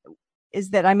 and is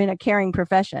that I'm in a caring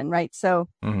profession. Right. So,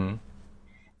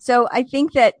 So I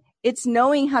think that it's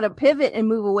knowing how to pivot and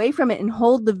move away from it and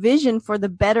hold the vision for the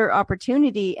better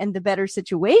opportunity and the better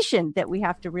situation that we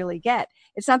have to really get.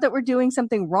 It's not that we're doing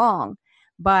something wrong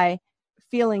by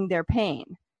feeling their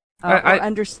pain. Or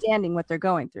understanding what they're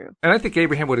going through. And I think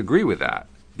Abraham would agree with that,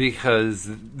 because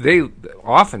they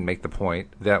often make the point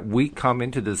that we come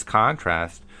into this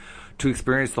contrast to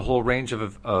experience the whole range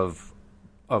of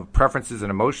preferences and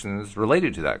emotions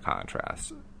related to that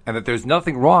contrast, and that there's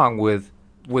nothing wrong with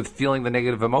feeling the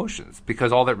negative emotions,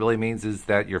 because all that really means is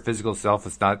that your physical self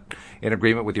is not in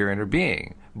agreement with your inner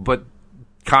being. But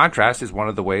contrast is one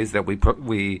of the ways that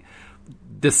we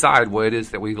decide what it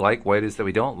is that we like, what it is that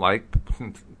we don't like,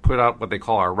 put out what they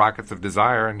call our rockets of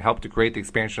desire, and help to create the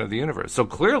expansion of the universe. So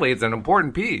clearly it's an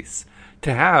important piece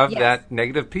to have that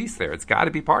negative piece there. It's got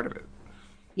to be part of it.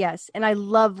 Yes. And I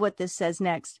love what this says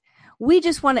next. We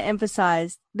just want to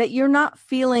emphasize that you're not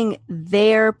feeling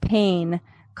their pain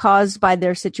caused by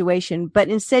their situation, but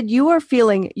instead you are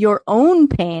feeling your own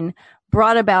pain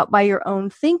brought about by your own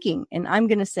thinking. And I'm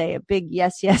going to say a big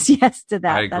yes, yes, yes to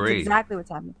that. I That's agree. exactly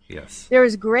what's happening. Yes. There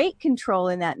is great control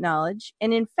in that knowledge.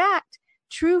 And in fact,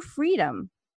 true freedom.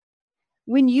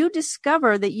 When you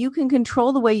discover that you can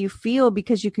control the way you feel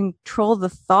because you control the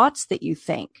thoughts that you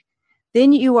think,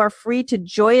 then you are free to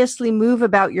joyously move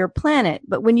about your planet.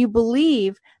 But when you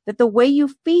believe that the way you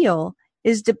feel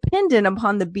is dependent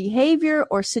upon the behavior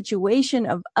or situation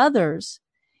of others,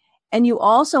 and you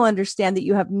also understand that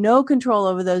you have no control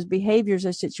over those behaviors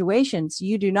or situations,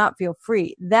 you do not feel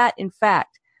free. That, in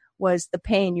fact, was the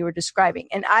pain you were describing.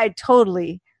 And I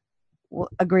totally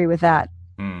agree with that.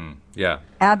 Yeah.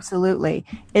 Absolutely.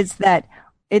 It's that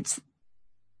it's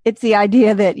the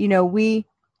idea that,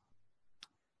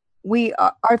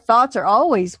 our thoughts are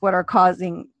always what are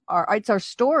causing it's our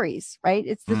stories, right?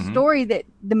 It's the story, that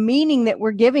the meaning that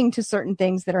we're giving to certain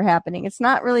things that are happening. It's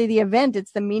not really the event.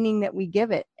 It's the meaning that we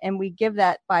give it. And we give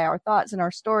that by our thoughts and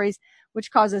our stories,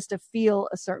 which cause us to feel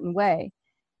a certain way.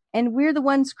 And we're the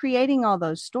ones creating all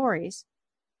those stories.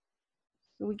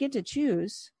 So we get to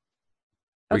choose.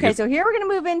 Okay. So here we're going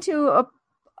to move into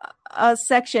a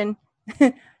section.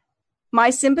 My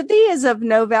sympathy is of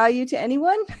no value to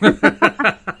anyone.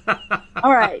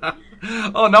 All right.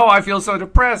 Oh, no, I feel so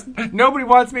depressed. Nobody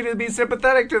wants me to be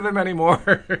sympathetic to them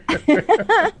anymore.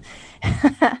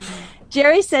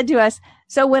 Jerry said to us,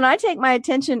 so when I take my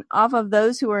attention off of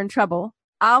those who are in trouble,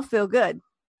 I'll feel good.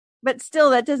 But still,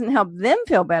 that doesn't help them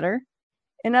feel better.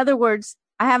 In other words,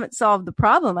 I haven't solved the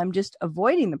problem. I'm just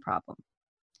avoiding the problem.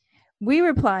 We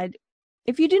replied,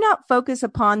 if you do not focus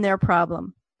upon their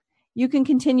problem, you can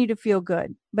continue to feel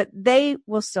good, but they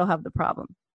will still have the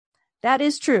problem. That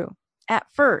is true at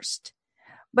first.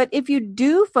 But if you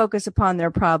do focus upon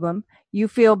their problem, you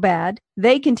feel bad,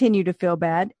 they continue to feel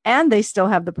bad, and they still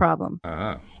have the problem.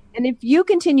 Uh-huh. And if you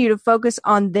continue to focus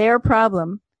on their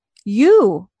problem,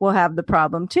 you will have the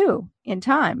problem too in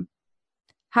time.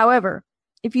 However,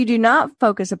 if you do not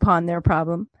focus upon their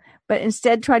problem, but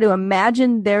instead try to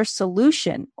imagine their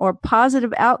solution or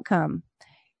positive outcome,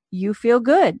 you feel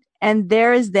good. And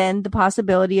there is then the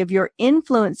possibility of your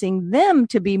influencing them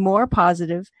to be more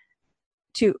positive,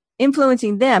 to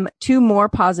influencing them to more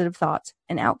positive thoughts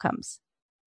and outcomes.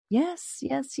 Yes,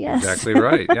 yes, yes. Exactly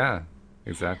right. Yeah,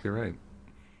 exactly right.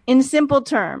 In simple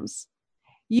terms,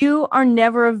 you are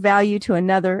never of value to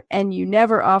another, and you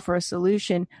never offer a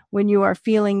solution when you are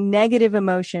feeling negative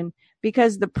emotion,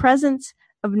 because the presence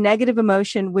of negative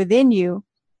emotion within you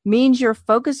means you're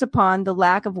focused upon the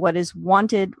lack of what is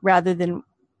wanted rather than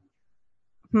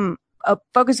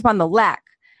focus upon the lack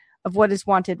of what is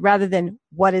wanted rather than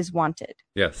what is wanted.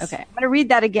 Yes. Okay. I'm going to read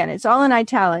that again. It's all in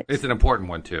italics. It's an important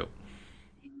one, too.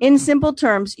 In simple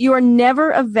terms, you are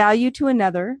never of value to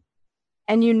another,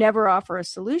 and you never offer a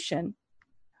solution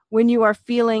when you are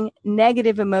feeling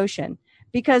negative emotion,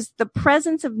 because the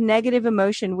presence of negative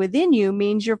emotion within you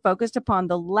means you're focused upon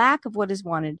the lack of what is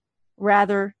wanted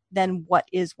rather than what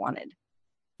is wanted.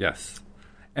 Yes.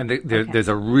 And there's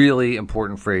a really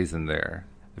important phrase in there,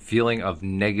 the feeling of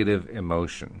negative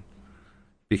emotion.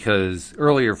 Because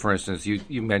earlier, for instance,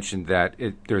 you mentioned that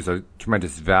there's a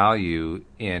tremendous value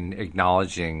in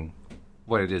acknowledging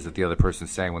what it is that the other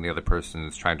person's saying when the other person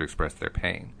is trying to express their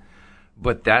pain.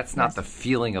 But that's not the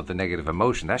feeling of the negative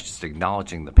emotion. That's just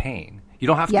acknowledging the pain. You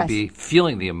don't have to be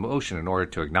feeling the emotion in order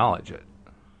to acknowledge it.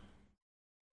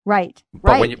 Right.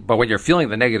 But when you're feeling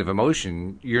the negative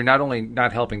emotion, you're not only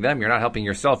not helping them, you're not helping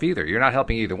yourself either. You're not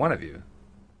helping either one of you.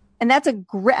 And that's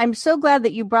I'm so glad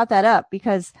that you brought that up,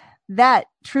 because that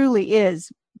truly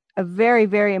is a very,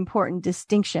 very important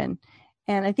distinction.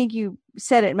 And I think you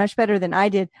said it much better than I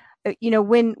did.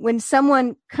 When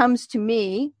someone comes to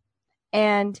me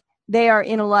and they are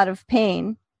in a lot of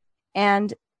pain,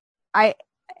 and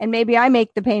maybe I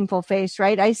make the painful face,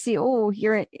 right? I see,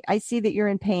 I see that you're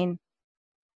in pain,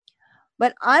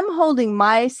 but I'm holding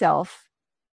myself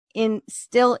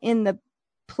still in the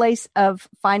place of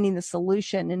finding the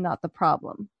solution and not the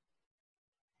problem.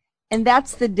 And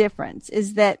that's the difference,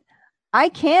 is that I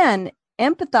can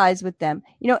empathize with them.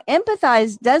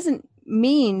 Empathize doesn't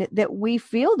mean that we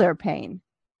feel their pain.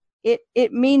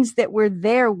 It means that we're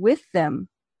there with them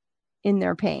in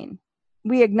their pain.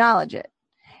 We acknowledge it.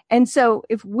 And so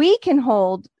if we can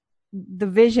hold the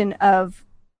vision of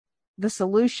the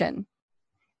solution,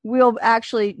 we'll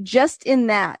actually just in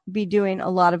that be doing a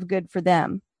lot of good for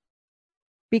them,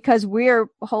 because we're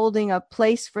holding a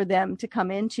place for them to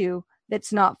come into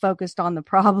that's not focused on the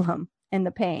problem and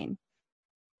the pain.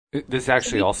 This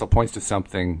actually also points to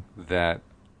something that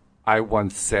I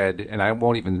once said, and I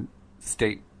won't even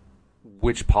state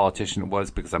which politician it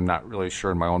was because I'm not really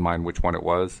sure in my own mind which one it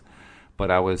was. But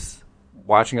I was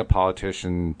watching a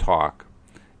politician talk,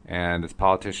 and this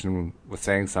politician was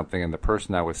saying something, and the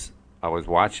person I was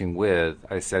watching with,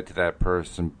 I said to that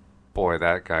person, "Boy,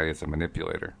 that guy is a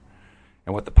manipulator."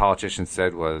 And what the politician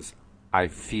said was, "I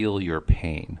feel your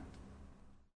pain."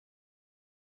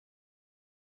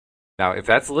 Now, if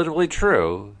that's literally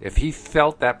true, if he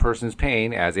felt that person's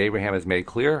pain, as Abraham has made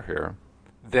clear here,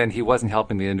 then he wasn't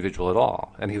helping the individual at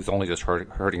all, and he was only just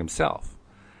hurting himself.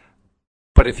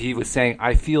 But if he was saying,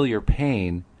 "I feel your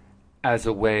pain," as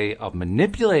a way of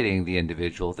manipulating the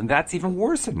individual, then that's even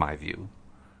worse in my view.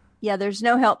 Yeah, there's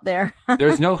no help there.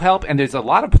 There's no help, and there's a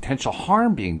lot of potential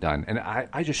harm being done. And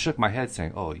I just shook my head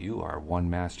saying, "Oh, you are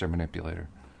one master manipulator."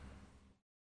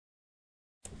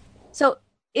 So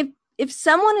if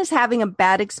someone is having a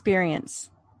bad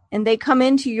experience and they come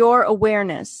into your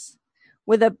awareness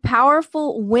with a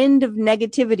powerful wind of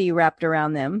negativity wrapped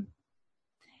around them,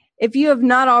 if you have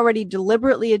not already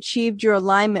deliberately achieved your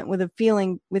alignment with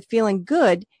feeling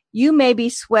good, you may be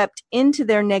swept into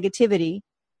their negativity,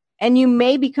 and you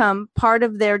may become part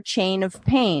of their chain of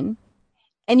pain,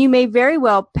 and you may very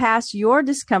well pass your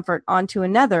discomfort on to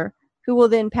another, who will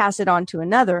then pass it on to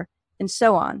another, and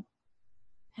so on.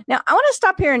 Now, I want to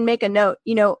stop here and make a note.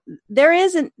 There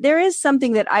is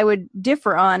something that I would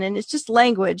differ on, and it's just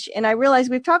language. And I realize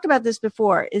we've talked about this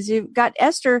before, is you've got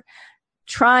Esther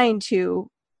trying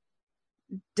to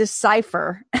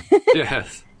decipher.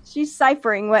 Yes. She's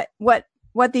ciphering what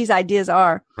these ideas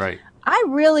are. Right. I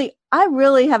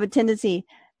really have a tendency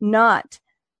not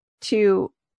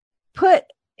to put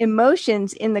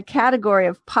emotions in the category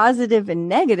of positive and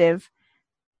negative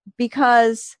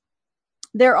because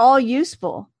they're all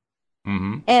useful.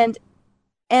 Mm-hmm.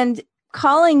 And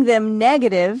calling them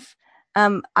negative,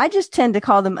 I just tend to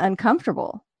call them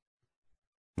uncomfortable.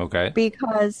 Okay.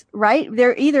 Because, right,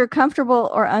 they're either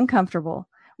comfortable or uncomfortable.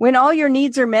 When all your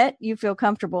needs are met, you feel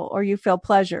comfortable or you feel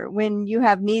pleasure. When you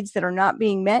have needs that are not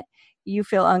being met, you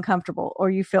feel uncomfortable or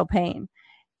you feel pain.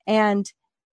 And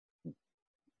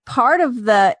part of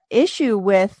the issue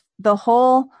with the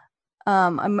whole,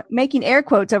 I'm making air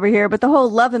quotes over here, but the whole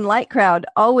love and light crowd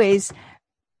always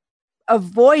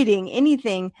avoiding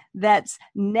anything that's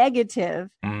negative.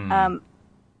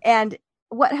 And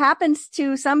what happens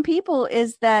to some people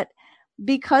is that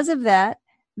because of that,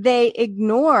 they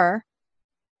ignore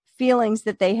feelings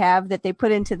that they have that they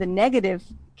put into the negative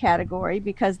category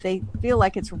because they feel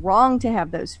like it's wrong to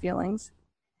have those feelings.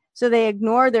 So they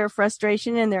ignore their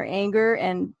frustration and their anger,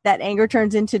 and that anger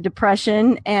turns into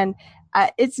depression. And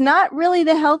it's not really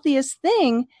the healthiest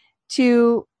thing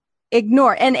to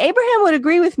ignore. And Abraham would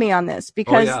agree with me on this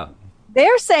because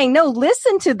they're saying, no,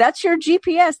 listen to, that's your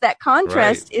GPS. That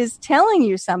contrast is telling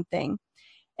you something.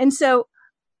 And so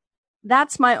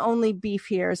that's my only beef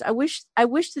here is I wish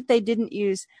that they didn't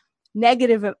use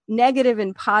negative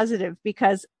and positive,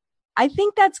 because I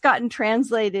think that's gotten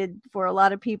translated for a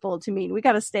lot of people to mean we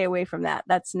got to stay away from that.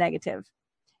 That's negative.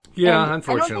 Yeah, and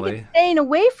unfortunately. I don't think it's staying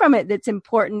away from it that's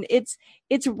important. It's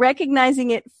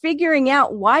recognizing it, figuring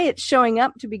out why it's showing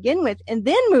up to begin with, and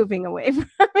then moving away from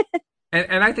it.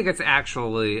 And I think it's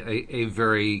actually a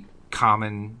very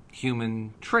common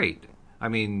human trait. I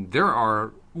mean,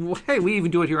 we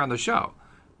even do it here on the show.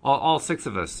 All six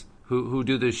of us who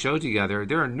do this show together,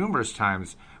 there are numerous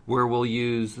times where we'll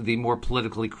use the more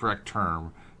politically correct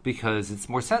term because it's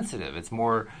more sensitive. It's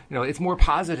more, it's more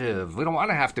positive. We don't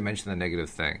want to have to mention the negative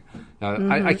thing.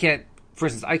 I can't, for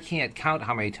instance, I can't count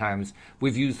how many times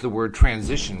we've used the word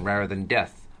transition rather than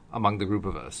death among the group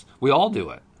of us. We all do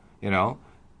it,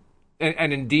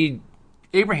 And indeed,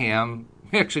 Abraham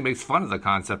actually makes fun of the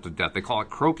concept of death. They call it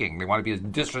croaking. They want to be as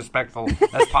disrespectful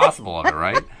as possible of it,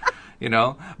 right?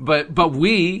 But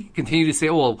we continue to say,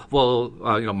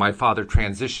 my father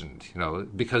transitioned,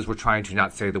 because we're trying to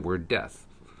not say the word death.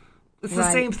 It's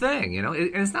the same thing, and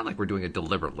it's not like we're doing it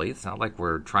deliberately. It's not like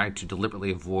we're trying to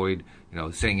deliberately avoid,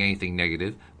 saying anything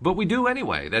negative, but we do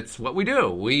anyway. That's what we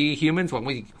do. We humans, when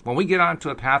we get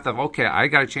onto a path of, okay, I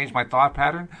got to change my thought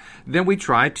pattern, then we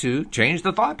try to change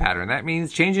the thought pattern. That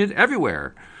means change it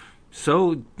everywhere.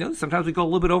 So, sometimes we go a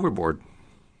little bit overboard.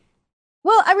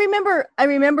 Well, I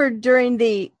remember during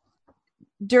the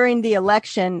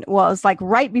election, well, it was like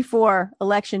right before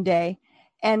election day,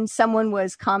 and someone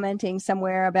was commenting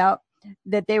somewhere about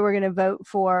that they were going to vote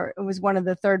for, it was one of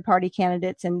the third party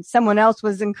candidates, and someone else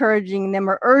was encouraging them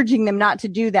or urging them not to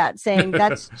do that, saying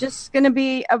that's just going to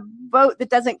be a vote that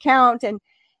doesn't count.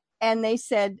 And they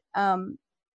said,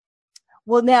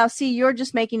 well, now see, you're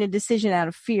just making a decision out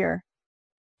of fear.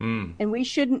 And we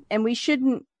shouldn't,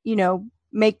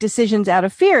 make decisions out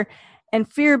of fear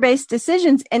and fear-based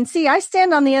decisions. And see, I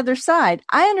stand on the other side.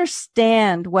 I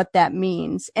understand what that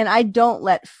means. And I don't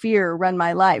let fear run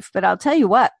my life. But I'll tell you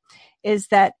what, is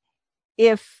that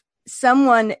if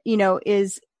someone,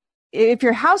 if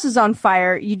your house is on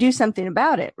fire, you do something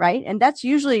about it, right? And that's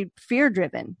usually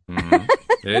fear-driven.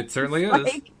 Mm-hmm. It certainly is.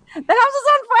 Like, the house is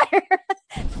on fire.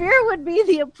 Fear would be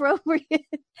the appropriate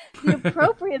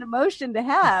emotion to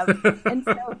have. And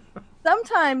so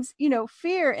sometimes,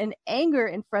 fear and anger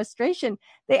and frustration,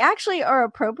 they actually are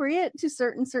appropriate to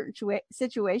certain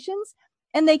situations.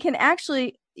 And they can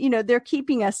actually, they're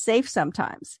keeping us safe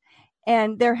sometimes.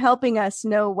 And they're helping us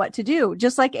know what to do.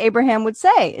 Just like Abraham would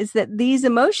say, is that these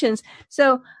emotions.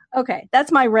 So, okay,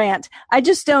 that's my rant. I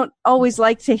just don't always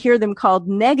like to hear them called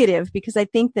negative because I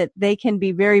think that they can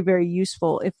be very, very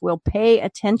useful if we'll pay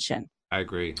attention. I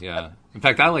agree. Yeah. In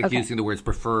fact, I like using the words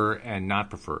prefer and not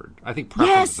preferred. I think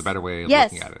preference is a better way of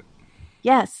looking at it.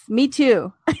 Yes, me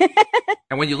too.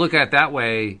 And when you look at it that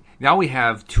way, now we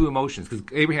have two emotions, because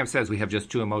Abraham says we have just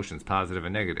two emotions, positive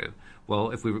and negative.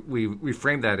 Well, if we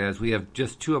reframe that as we have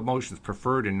just two emotions,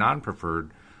 preferred and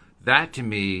non-preferred, that to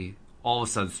me all of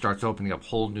a sudden starts opening up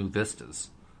whole new vistas.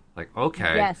 Like,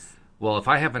 okay, well, if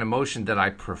I have an emotion that I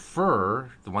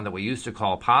prefer, the one that we used to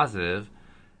call positive,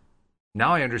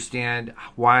 now I understand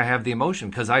why I have the emotion,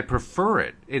 because I prefer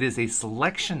it. It is a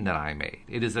selection that I made.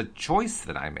 It is a choice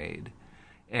that I made.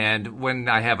 And when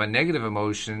I have a negative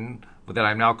emotion that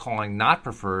I'm now calling not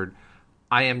preferred,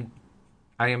 I am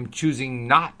choosing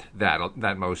not that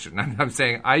emotion. I'm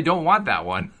saying, I don't want that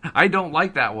one. I don't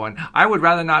like that one. I would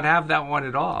rather not have that one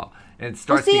at all. And it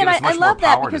starts to give us much more power to say that. I love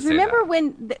that, because remember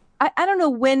when, I don't know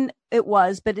when it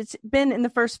was, but it's been in the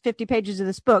first 50 pages of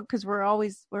this book, because we're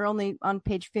only on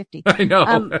page 50. I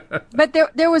know. But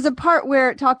there was a part where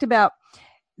it talked about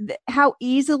how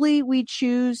easily we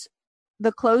choose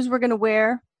the clothes we're going to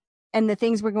wear and the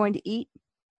things we're going to eat.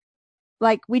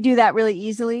 Like, we do that really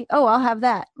easily. Oh, I'll have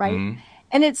that. Right. Mm-hmm.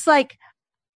 And it's like,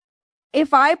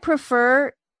 if I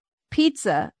prefer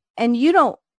pizza and you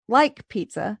don't like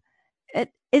pizza,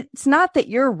 it's not that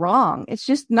you're wrong. It's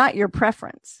just not your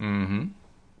preference. Mm-hmm.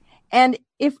 And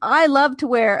if I love to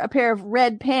wear a pair of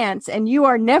red pants and you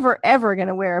are never, ever going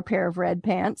to wear a pair of red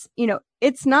pants,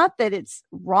 it's not that it's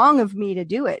wrong of me to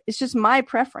do it. It's just my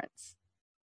preference.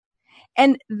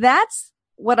 And that's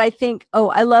what I think. Oh,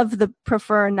 I love the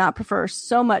prefer and not prefer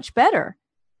so much better,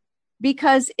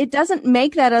 because it doesn't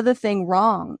make that other thing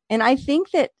wrong. And I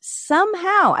think that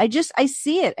somehow I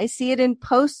see it. I see it in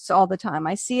posts all the time.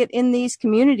 I see it in these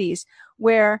communities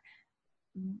where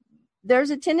there's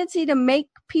a tendency to make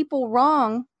people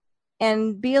wrong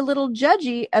and be a little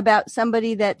judgy about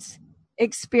somebody that's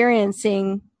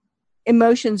experiencing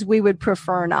emotions we would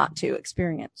prefer not to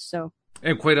experience. So,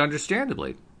 and quite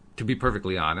understandably, to be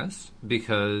perfectly honest,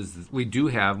 because we do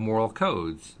have moral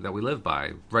codes that we live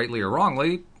by, rightly or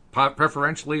wrongly,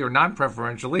 preferentially or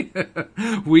non-preferentially.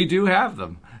 We do have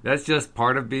them. That's just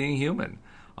part of being human.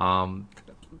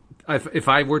 If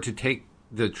I were to take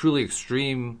the truly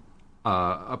extreme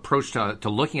approach to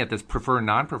looking at this prefer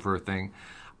non-prefer thing,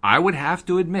 I would have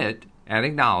to admit and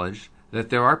acknowledge that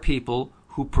there are people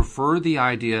who prefer the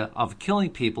idea of killing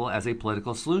people as a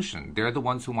political solution. They're the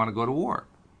ones who want to go to war.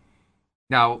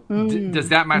 Now, does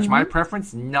that match my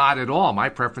preference? Not at all. My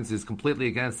preference is completely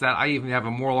against that. I even have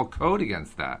a moral code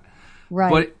against that.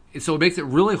 Right. But so it makes it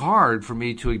really hard for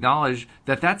me to acknowledge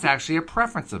that that's actually a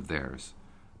preference of theirs.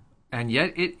 And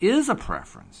yet it is a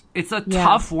preference. It's a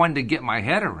tough one to get my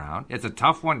head around. It's a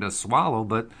tough one to swallow.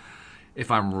 But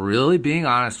if I'm really being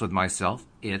honest with myself,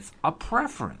 it's a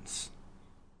preference.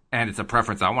 And it's a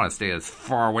preference I want to stay as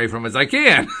far away from as I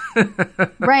can.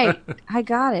 Right. I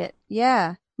got it.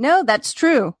 Yeah. No, that's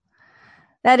true.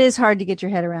 That is hard to get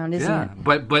your head around, isn't it?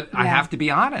 But I have to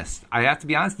be honest.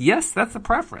 Yes, that's a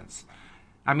preference.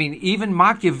 I mean, even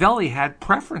Machiavelli had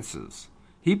preferences.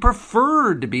 He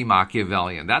preferred to be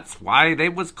Machiavellian. That's why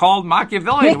it was called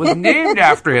Machiavellian. It was named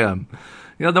after him.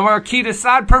 The Marquis de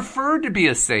Sade preferred to be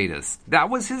a sadist. That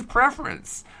was his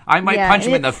preference. I might punch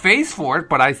him in the face for it,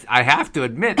 but I have to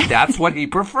admit that's what he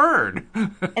preferred.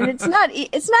 And it's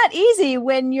not easy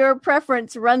when your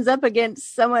preference runs up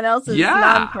against someone else's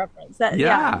non-preference.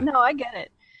 No, I get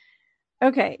it.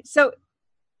 Okay, so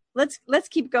let's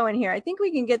keep going here. I think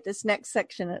we can get this next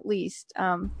section at least.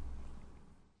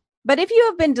 But if you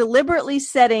have been deliberately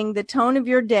setting the tone of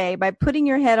your day by putting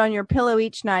your head on your pillow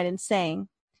each night and saying,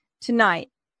 "Tonight,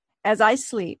 as I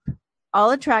sleep, all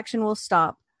attraction will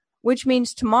stop, which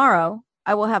means tomorrow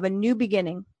I will have a new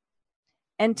beginning.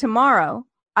 And tomorrow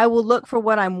I will look for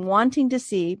what I'm wanting to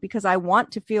see because I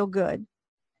want to feel good.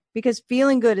 because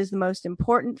feeling good is the most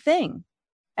important thing.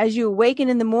 As you awaken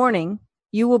in the morning,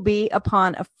 you will be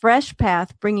upon a fresh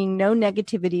path, bringing no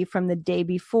negativity from the day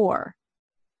before.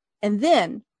 And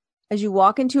then, as you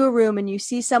walk into a room and you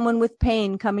see someone with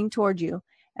pain coming toward you,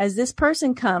 as this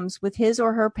person comes with his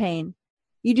or her pain,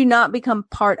 you do not become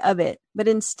part of it, but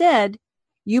instead,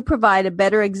 you provide a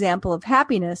better example of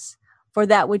happiness, for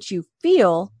that which you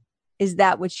feel is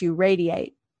that which you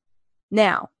radiate.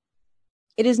 Now,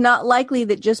 it is not likely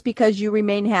that just because you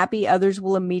remain happy, others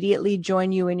will immediately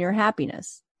join you in your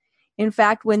happiness. In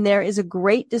fact, when there is a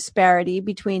great disparity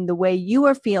between the way you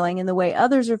are feeling and the way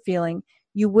others are feeling,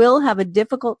 you will have a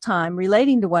difficult time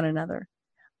relating to one another.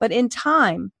 But in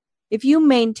time, if you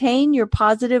maintain your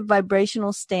positive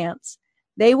vibrational stance,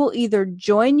 they will either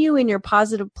join you in your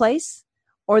positive place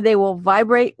or they will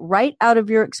vibrate right out of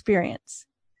your experience.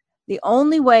 The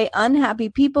only way unhappy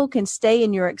people can stay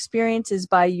in your experience is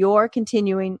by your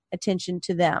continuing attention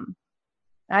to them.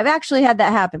 I've actually had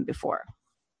that happen before.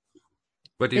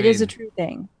 What do you mean? It is a true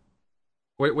thing.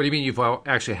 What do you mean you've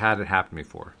actually had it happen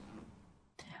before?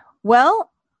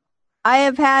 Well, I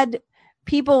have had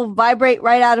people vibrate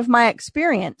right out of my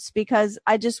experience because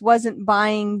I just wasn't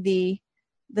buying the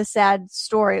sad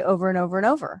story over and over and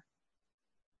over.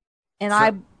 And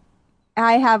so,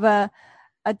 I have a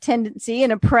tendency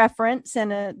and a preference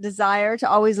and a desire to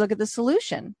always look at the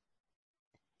solution.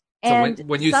 And so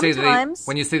when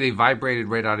you say they vibrated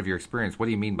right out of your experience, what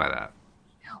do you mean by that?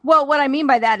 Well, what I mean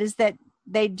by that is that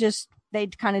they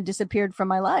kind of disappeared from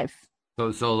my life.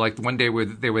 So like one day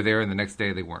they were there and the next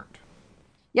day they weren't.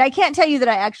 Yeah, I can't tell you that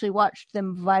I actually watched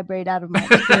them vibrate out of my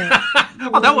experience.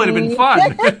 Oh, that would have been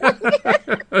fun.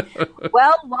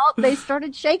 Well, Walt, they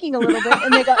started shaking a little bit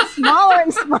and they got smaller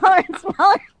and smaller and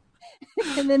smaller.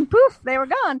 And then poof, they were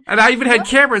gone. And I even had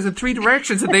cameras in 3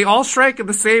 directions and they all shrank in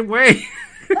the same way.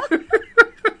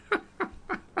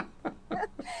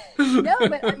 No,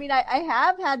 but I mean, I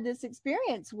have had this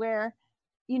experience where,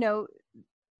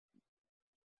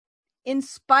 in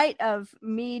spite of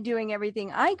me doing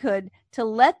everything I could to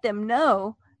let them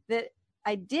know that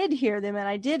I did hear them and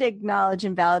I did acknowledge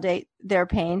and validate their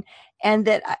pain and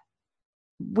that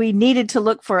we needed to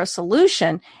look for a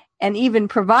solution, and even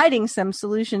providing some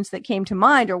solutions that came to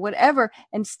mind or whatever,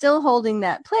 and still holding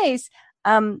that place,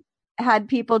 had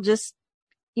people just,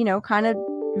 kind of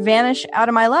vanish out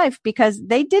of my life because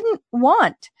they didn't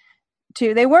want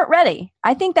to, they weren't ready.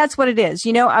 I think that's what it is.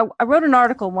 I wrote an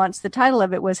article once. The title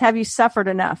of it was, "Have You Suffered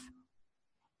Enough?"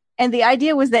 And the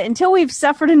idea was that until we've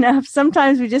suffered enough,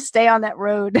 sometimes we just stay on that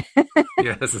road.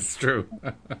 Yes, it's true.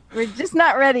 We're just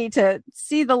not ready to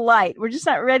see the light. We're just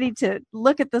not ready to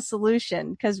look at the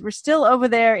solution because we're still over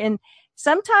there. And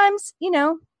sometimes,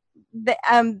 I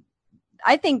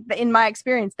think that in my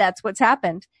experience, that's what's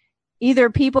happened. Either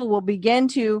people will begin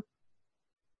to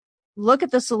look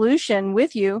at the solution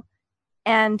with you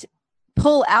and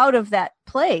pull out of that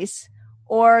place,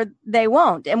 or they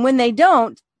won't. And when they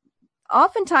don't,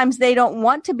 oftentimes they don't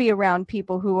want to be around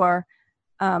people who are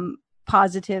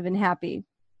positive and happy.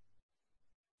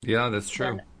 Yeah, that's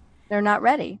true. They're not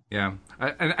ready. Yeah.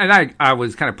 I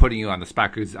was kind of putting you on the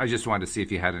spot because I just wanted to see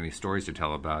if you had any stories to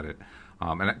tell about it.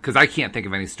 And because I can't think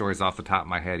of any stories off the top of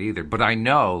my head either. But I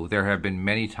know there have been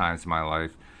many times in my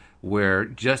life where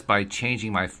just by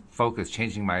changing my focus,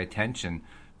 changing my attention,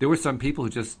 there were some people who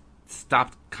just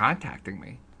stopped contacting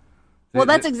me. Well,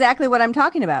 that's exactly what I'm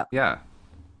talking about. Yeah.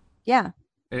 Yeah.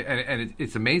 And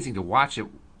it's amazing to watch it.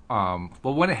 Well,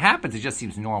 when it happens, it just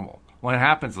seems normal. When it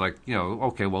happens, like,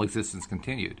 okay, well, existence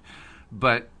continued.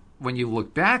 But when you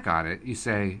look back on it, you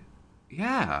say,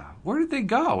 yeah, where did they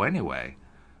go anyway?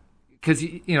 Because,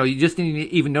 you just didn't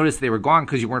even notice they were gone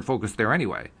because you weren't focused there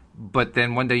anyway. But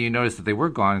then one day you notice that they were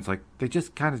gone. It's like, they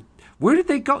just kind of, where did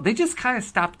they go? They just kind of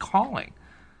stopped calling.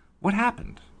 What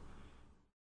happened?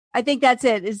 I think that's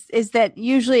it, is that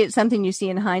usually it's something you see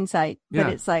in hindsight. But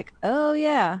it's like, oh,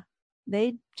 yeah,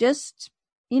 they just,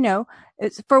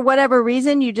 it's for whatever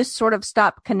reason, you just sort of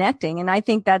stop connecting. And I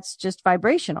think that's just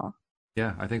vibrational.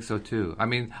 Yeah, I think so, too. I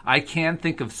mean, I can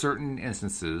think of certain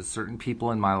instances, certain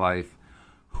people in my life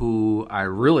who I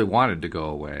really wanted to go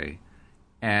away.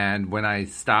 And when I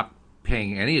stopped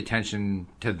paying any attention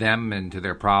to them and to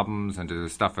their problems and to their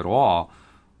stuff at all,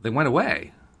 they went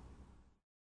away.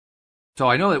 So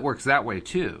I know it works that way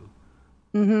too.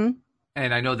 Mm-hmm.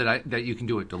 And I know that you can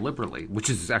do it deliberately, which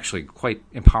is actually quite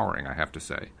empowering, I have to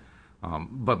say.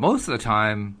 But most of the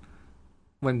time,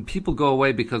 when people go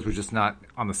away because we're just not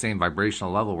on the same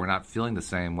vibrational level, we're not feeling the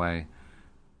same way,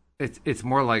 it's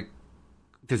more like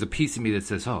there's a piece of me that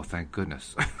says, oh, thank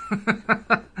goodness.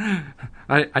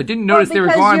 I didn't notice they were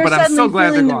gone, but I'm so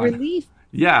glad they're gone. Relief.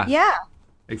 Yeah. Yeah.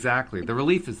 Exactly. The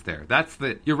relief is there.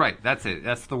 You're right. That's it.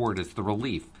 That's the word, is the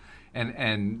relief.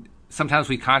 And sometimes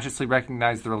we consciously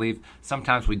recognize the relief.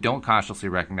 Sometimes we don't consciously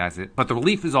recognize it. But the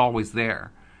relief is always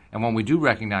there. And when we do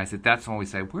recognize it, that's when we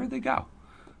say, where'd they go?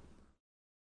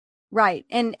 Right.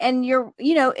 And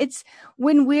it's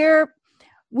when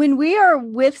we are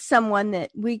with someone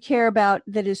that we care about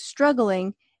that is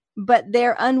struggling, but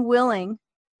they're unwilling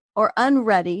or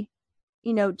unready,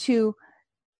 to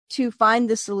find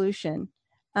the solution.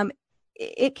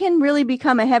 It can really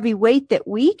become a heavy weight that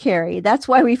we carry. That's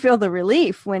why we feel the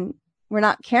relief when we're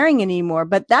not carrying anymore.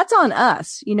 But that's on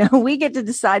us. We get to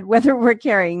decide whether we're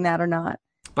carrying that or not.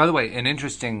 By the way, an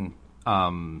interesting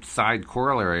side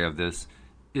corollary of this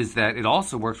is that it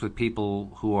also works with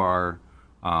people who are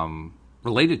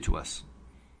related to us.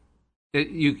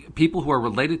 People who are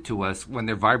related to us, when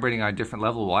they're vibrating on a different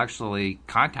level, will actually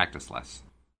contact us less.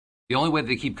 The only way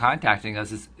they keep contacting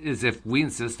us is if we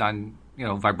insist on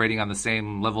vibrating on the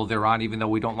same level they're on, even though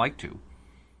we don't like to.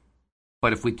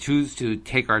 But if we choose to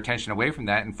take our attention away from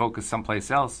that and focus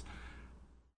someplace else,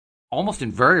 almost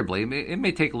invariably, it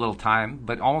may take a little time,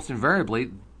 but almost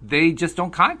invariably, they just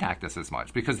don't contact us as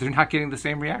much because they're not getting the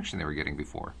same reaction they were getting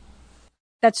before.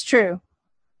 That's true.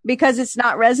 Because it's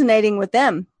not resonating with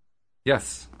them.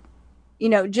 Yes.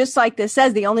 Just like this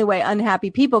says, the only way unhappy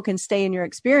people can stay in your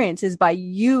experience is by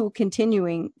you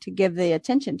continuing to give the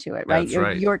attention to it, right? That's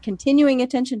right. You're continuing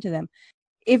attention to them.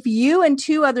 If you and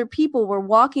two other people were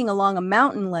walking along a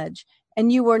mountain ledge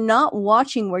and you were not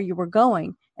watching where you were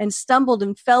going and stumbled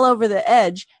and fell over the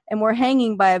edge and were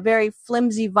hanging by a very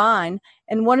flimsy vine,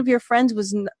 and one of your friends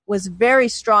was very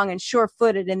strong and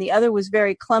sure-footed and the other was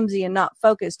very clumsy and not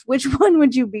focused, which one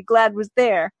would you be glad was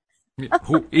there?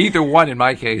 Either one in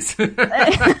my case. Looking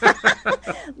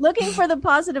for the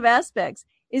positive aspects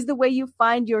is the way you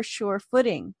find your sure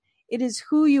footing. It is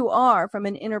who you are from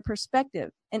an inner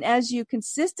perspective. And as you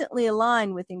consistently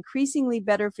align with increasingly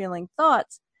better feeling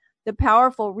thoughts, the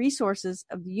powerful resources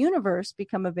of the universe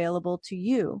become available to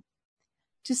you.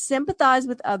 To sympathize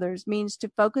with others means to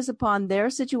focus upon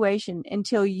their situation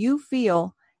until you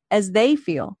feel as they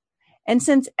feel. And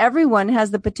since everyone has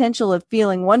the potential of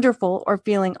feeling wonderful or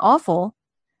feeling awful,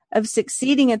 of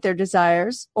succeeding at their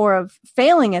desires or of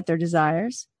failing at their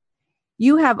desires,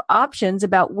 you have options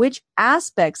about which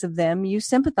aspects of them you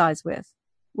sympathize with.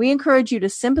 We encourage you to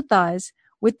sympathize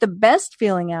with the best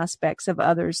feeling aspects of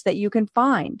others that you can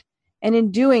find. And in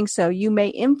doing so, you may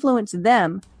influence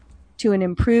them to an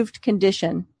improved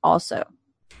condition also.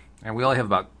 And we only have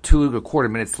about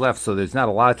 2.25 minutes left, so there's not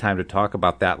a lot of time to talk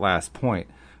about that last point.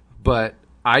 But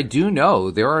I do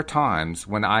know there are times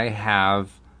when I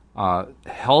have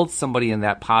held somebody in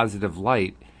that positive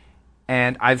light,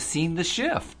 and I've seen the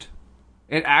shift.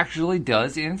 It actually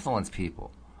does influence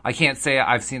people. I can't say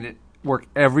I've seen it work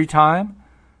every time,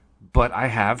 but I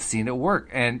have seen it work.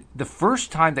 And the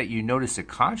first time that you notice it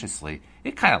consciously,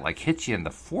 it kind of like hits you in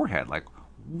the forehead, like,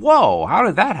 whoa, how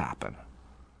did that happen?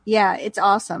 Yeah, it's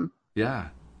awesome. Yeah,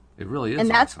 it really is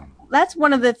and awesome. That's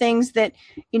one of the things that,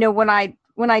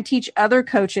 when I teach other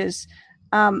coaches,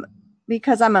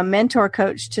 because I'm a mentor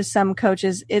coach to some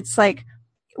coaches, it's like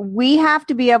we have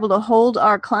to be able to hold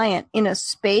our client in a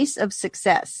space of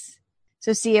success.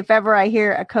 So see, if ever I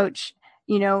hear a coach,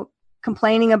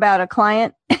 complaining about a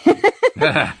client,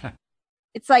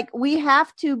 it's like we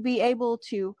have to be able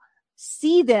to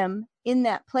see them in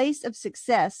that place of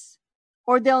success,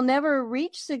 or they'll never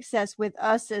reach success with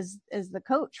us as the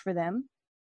coach for them.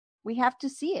 We have to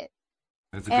see it.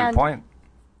 That's a good point.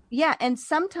 Yeah. And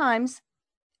sometimes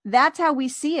that's how we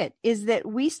see it, is that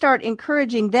we start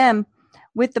encouraging them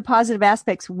with the positive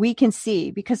aspects we can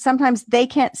see, because sometimes they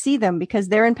can't see them because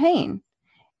they're in pain.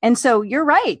 And so you're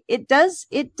right. It does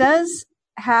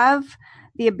have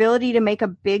the ability to make a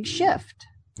big shift.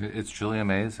 It's truly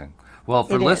amazing. Well,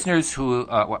 for listeners who,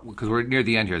 because we're near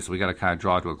the end here, so we got to kind of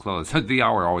draw to a close. The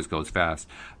hour always goes fast.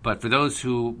 But for those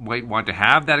who might want to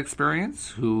have that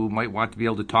experience, who might want to be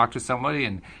able to talk to somebody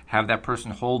and have that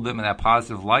person hold them in that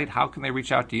positive light, how can they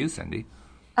reach out to you, Cindie?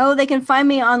 Oh, they can find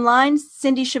me online,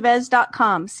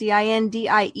 cindiechavez.com,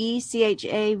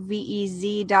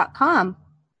 CINDIECHAVEZ.com.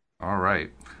 All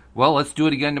right. Well, let's do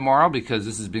it again tomorrow, because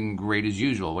this has been great as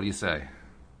usual. What do you say?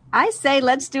 I say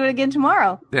let's do it again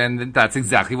tomorrow. Then that's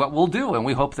exactly what we'll do, and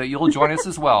we hope that you'll join us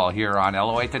as well here on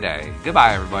LOA Today.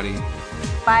 Goodbye, everybody.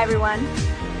 Bye, everyone.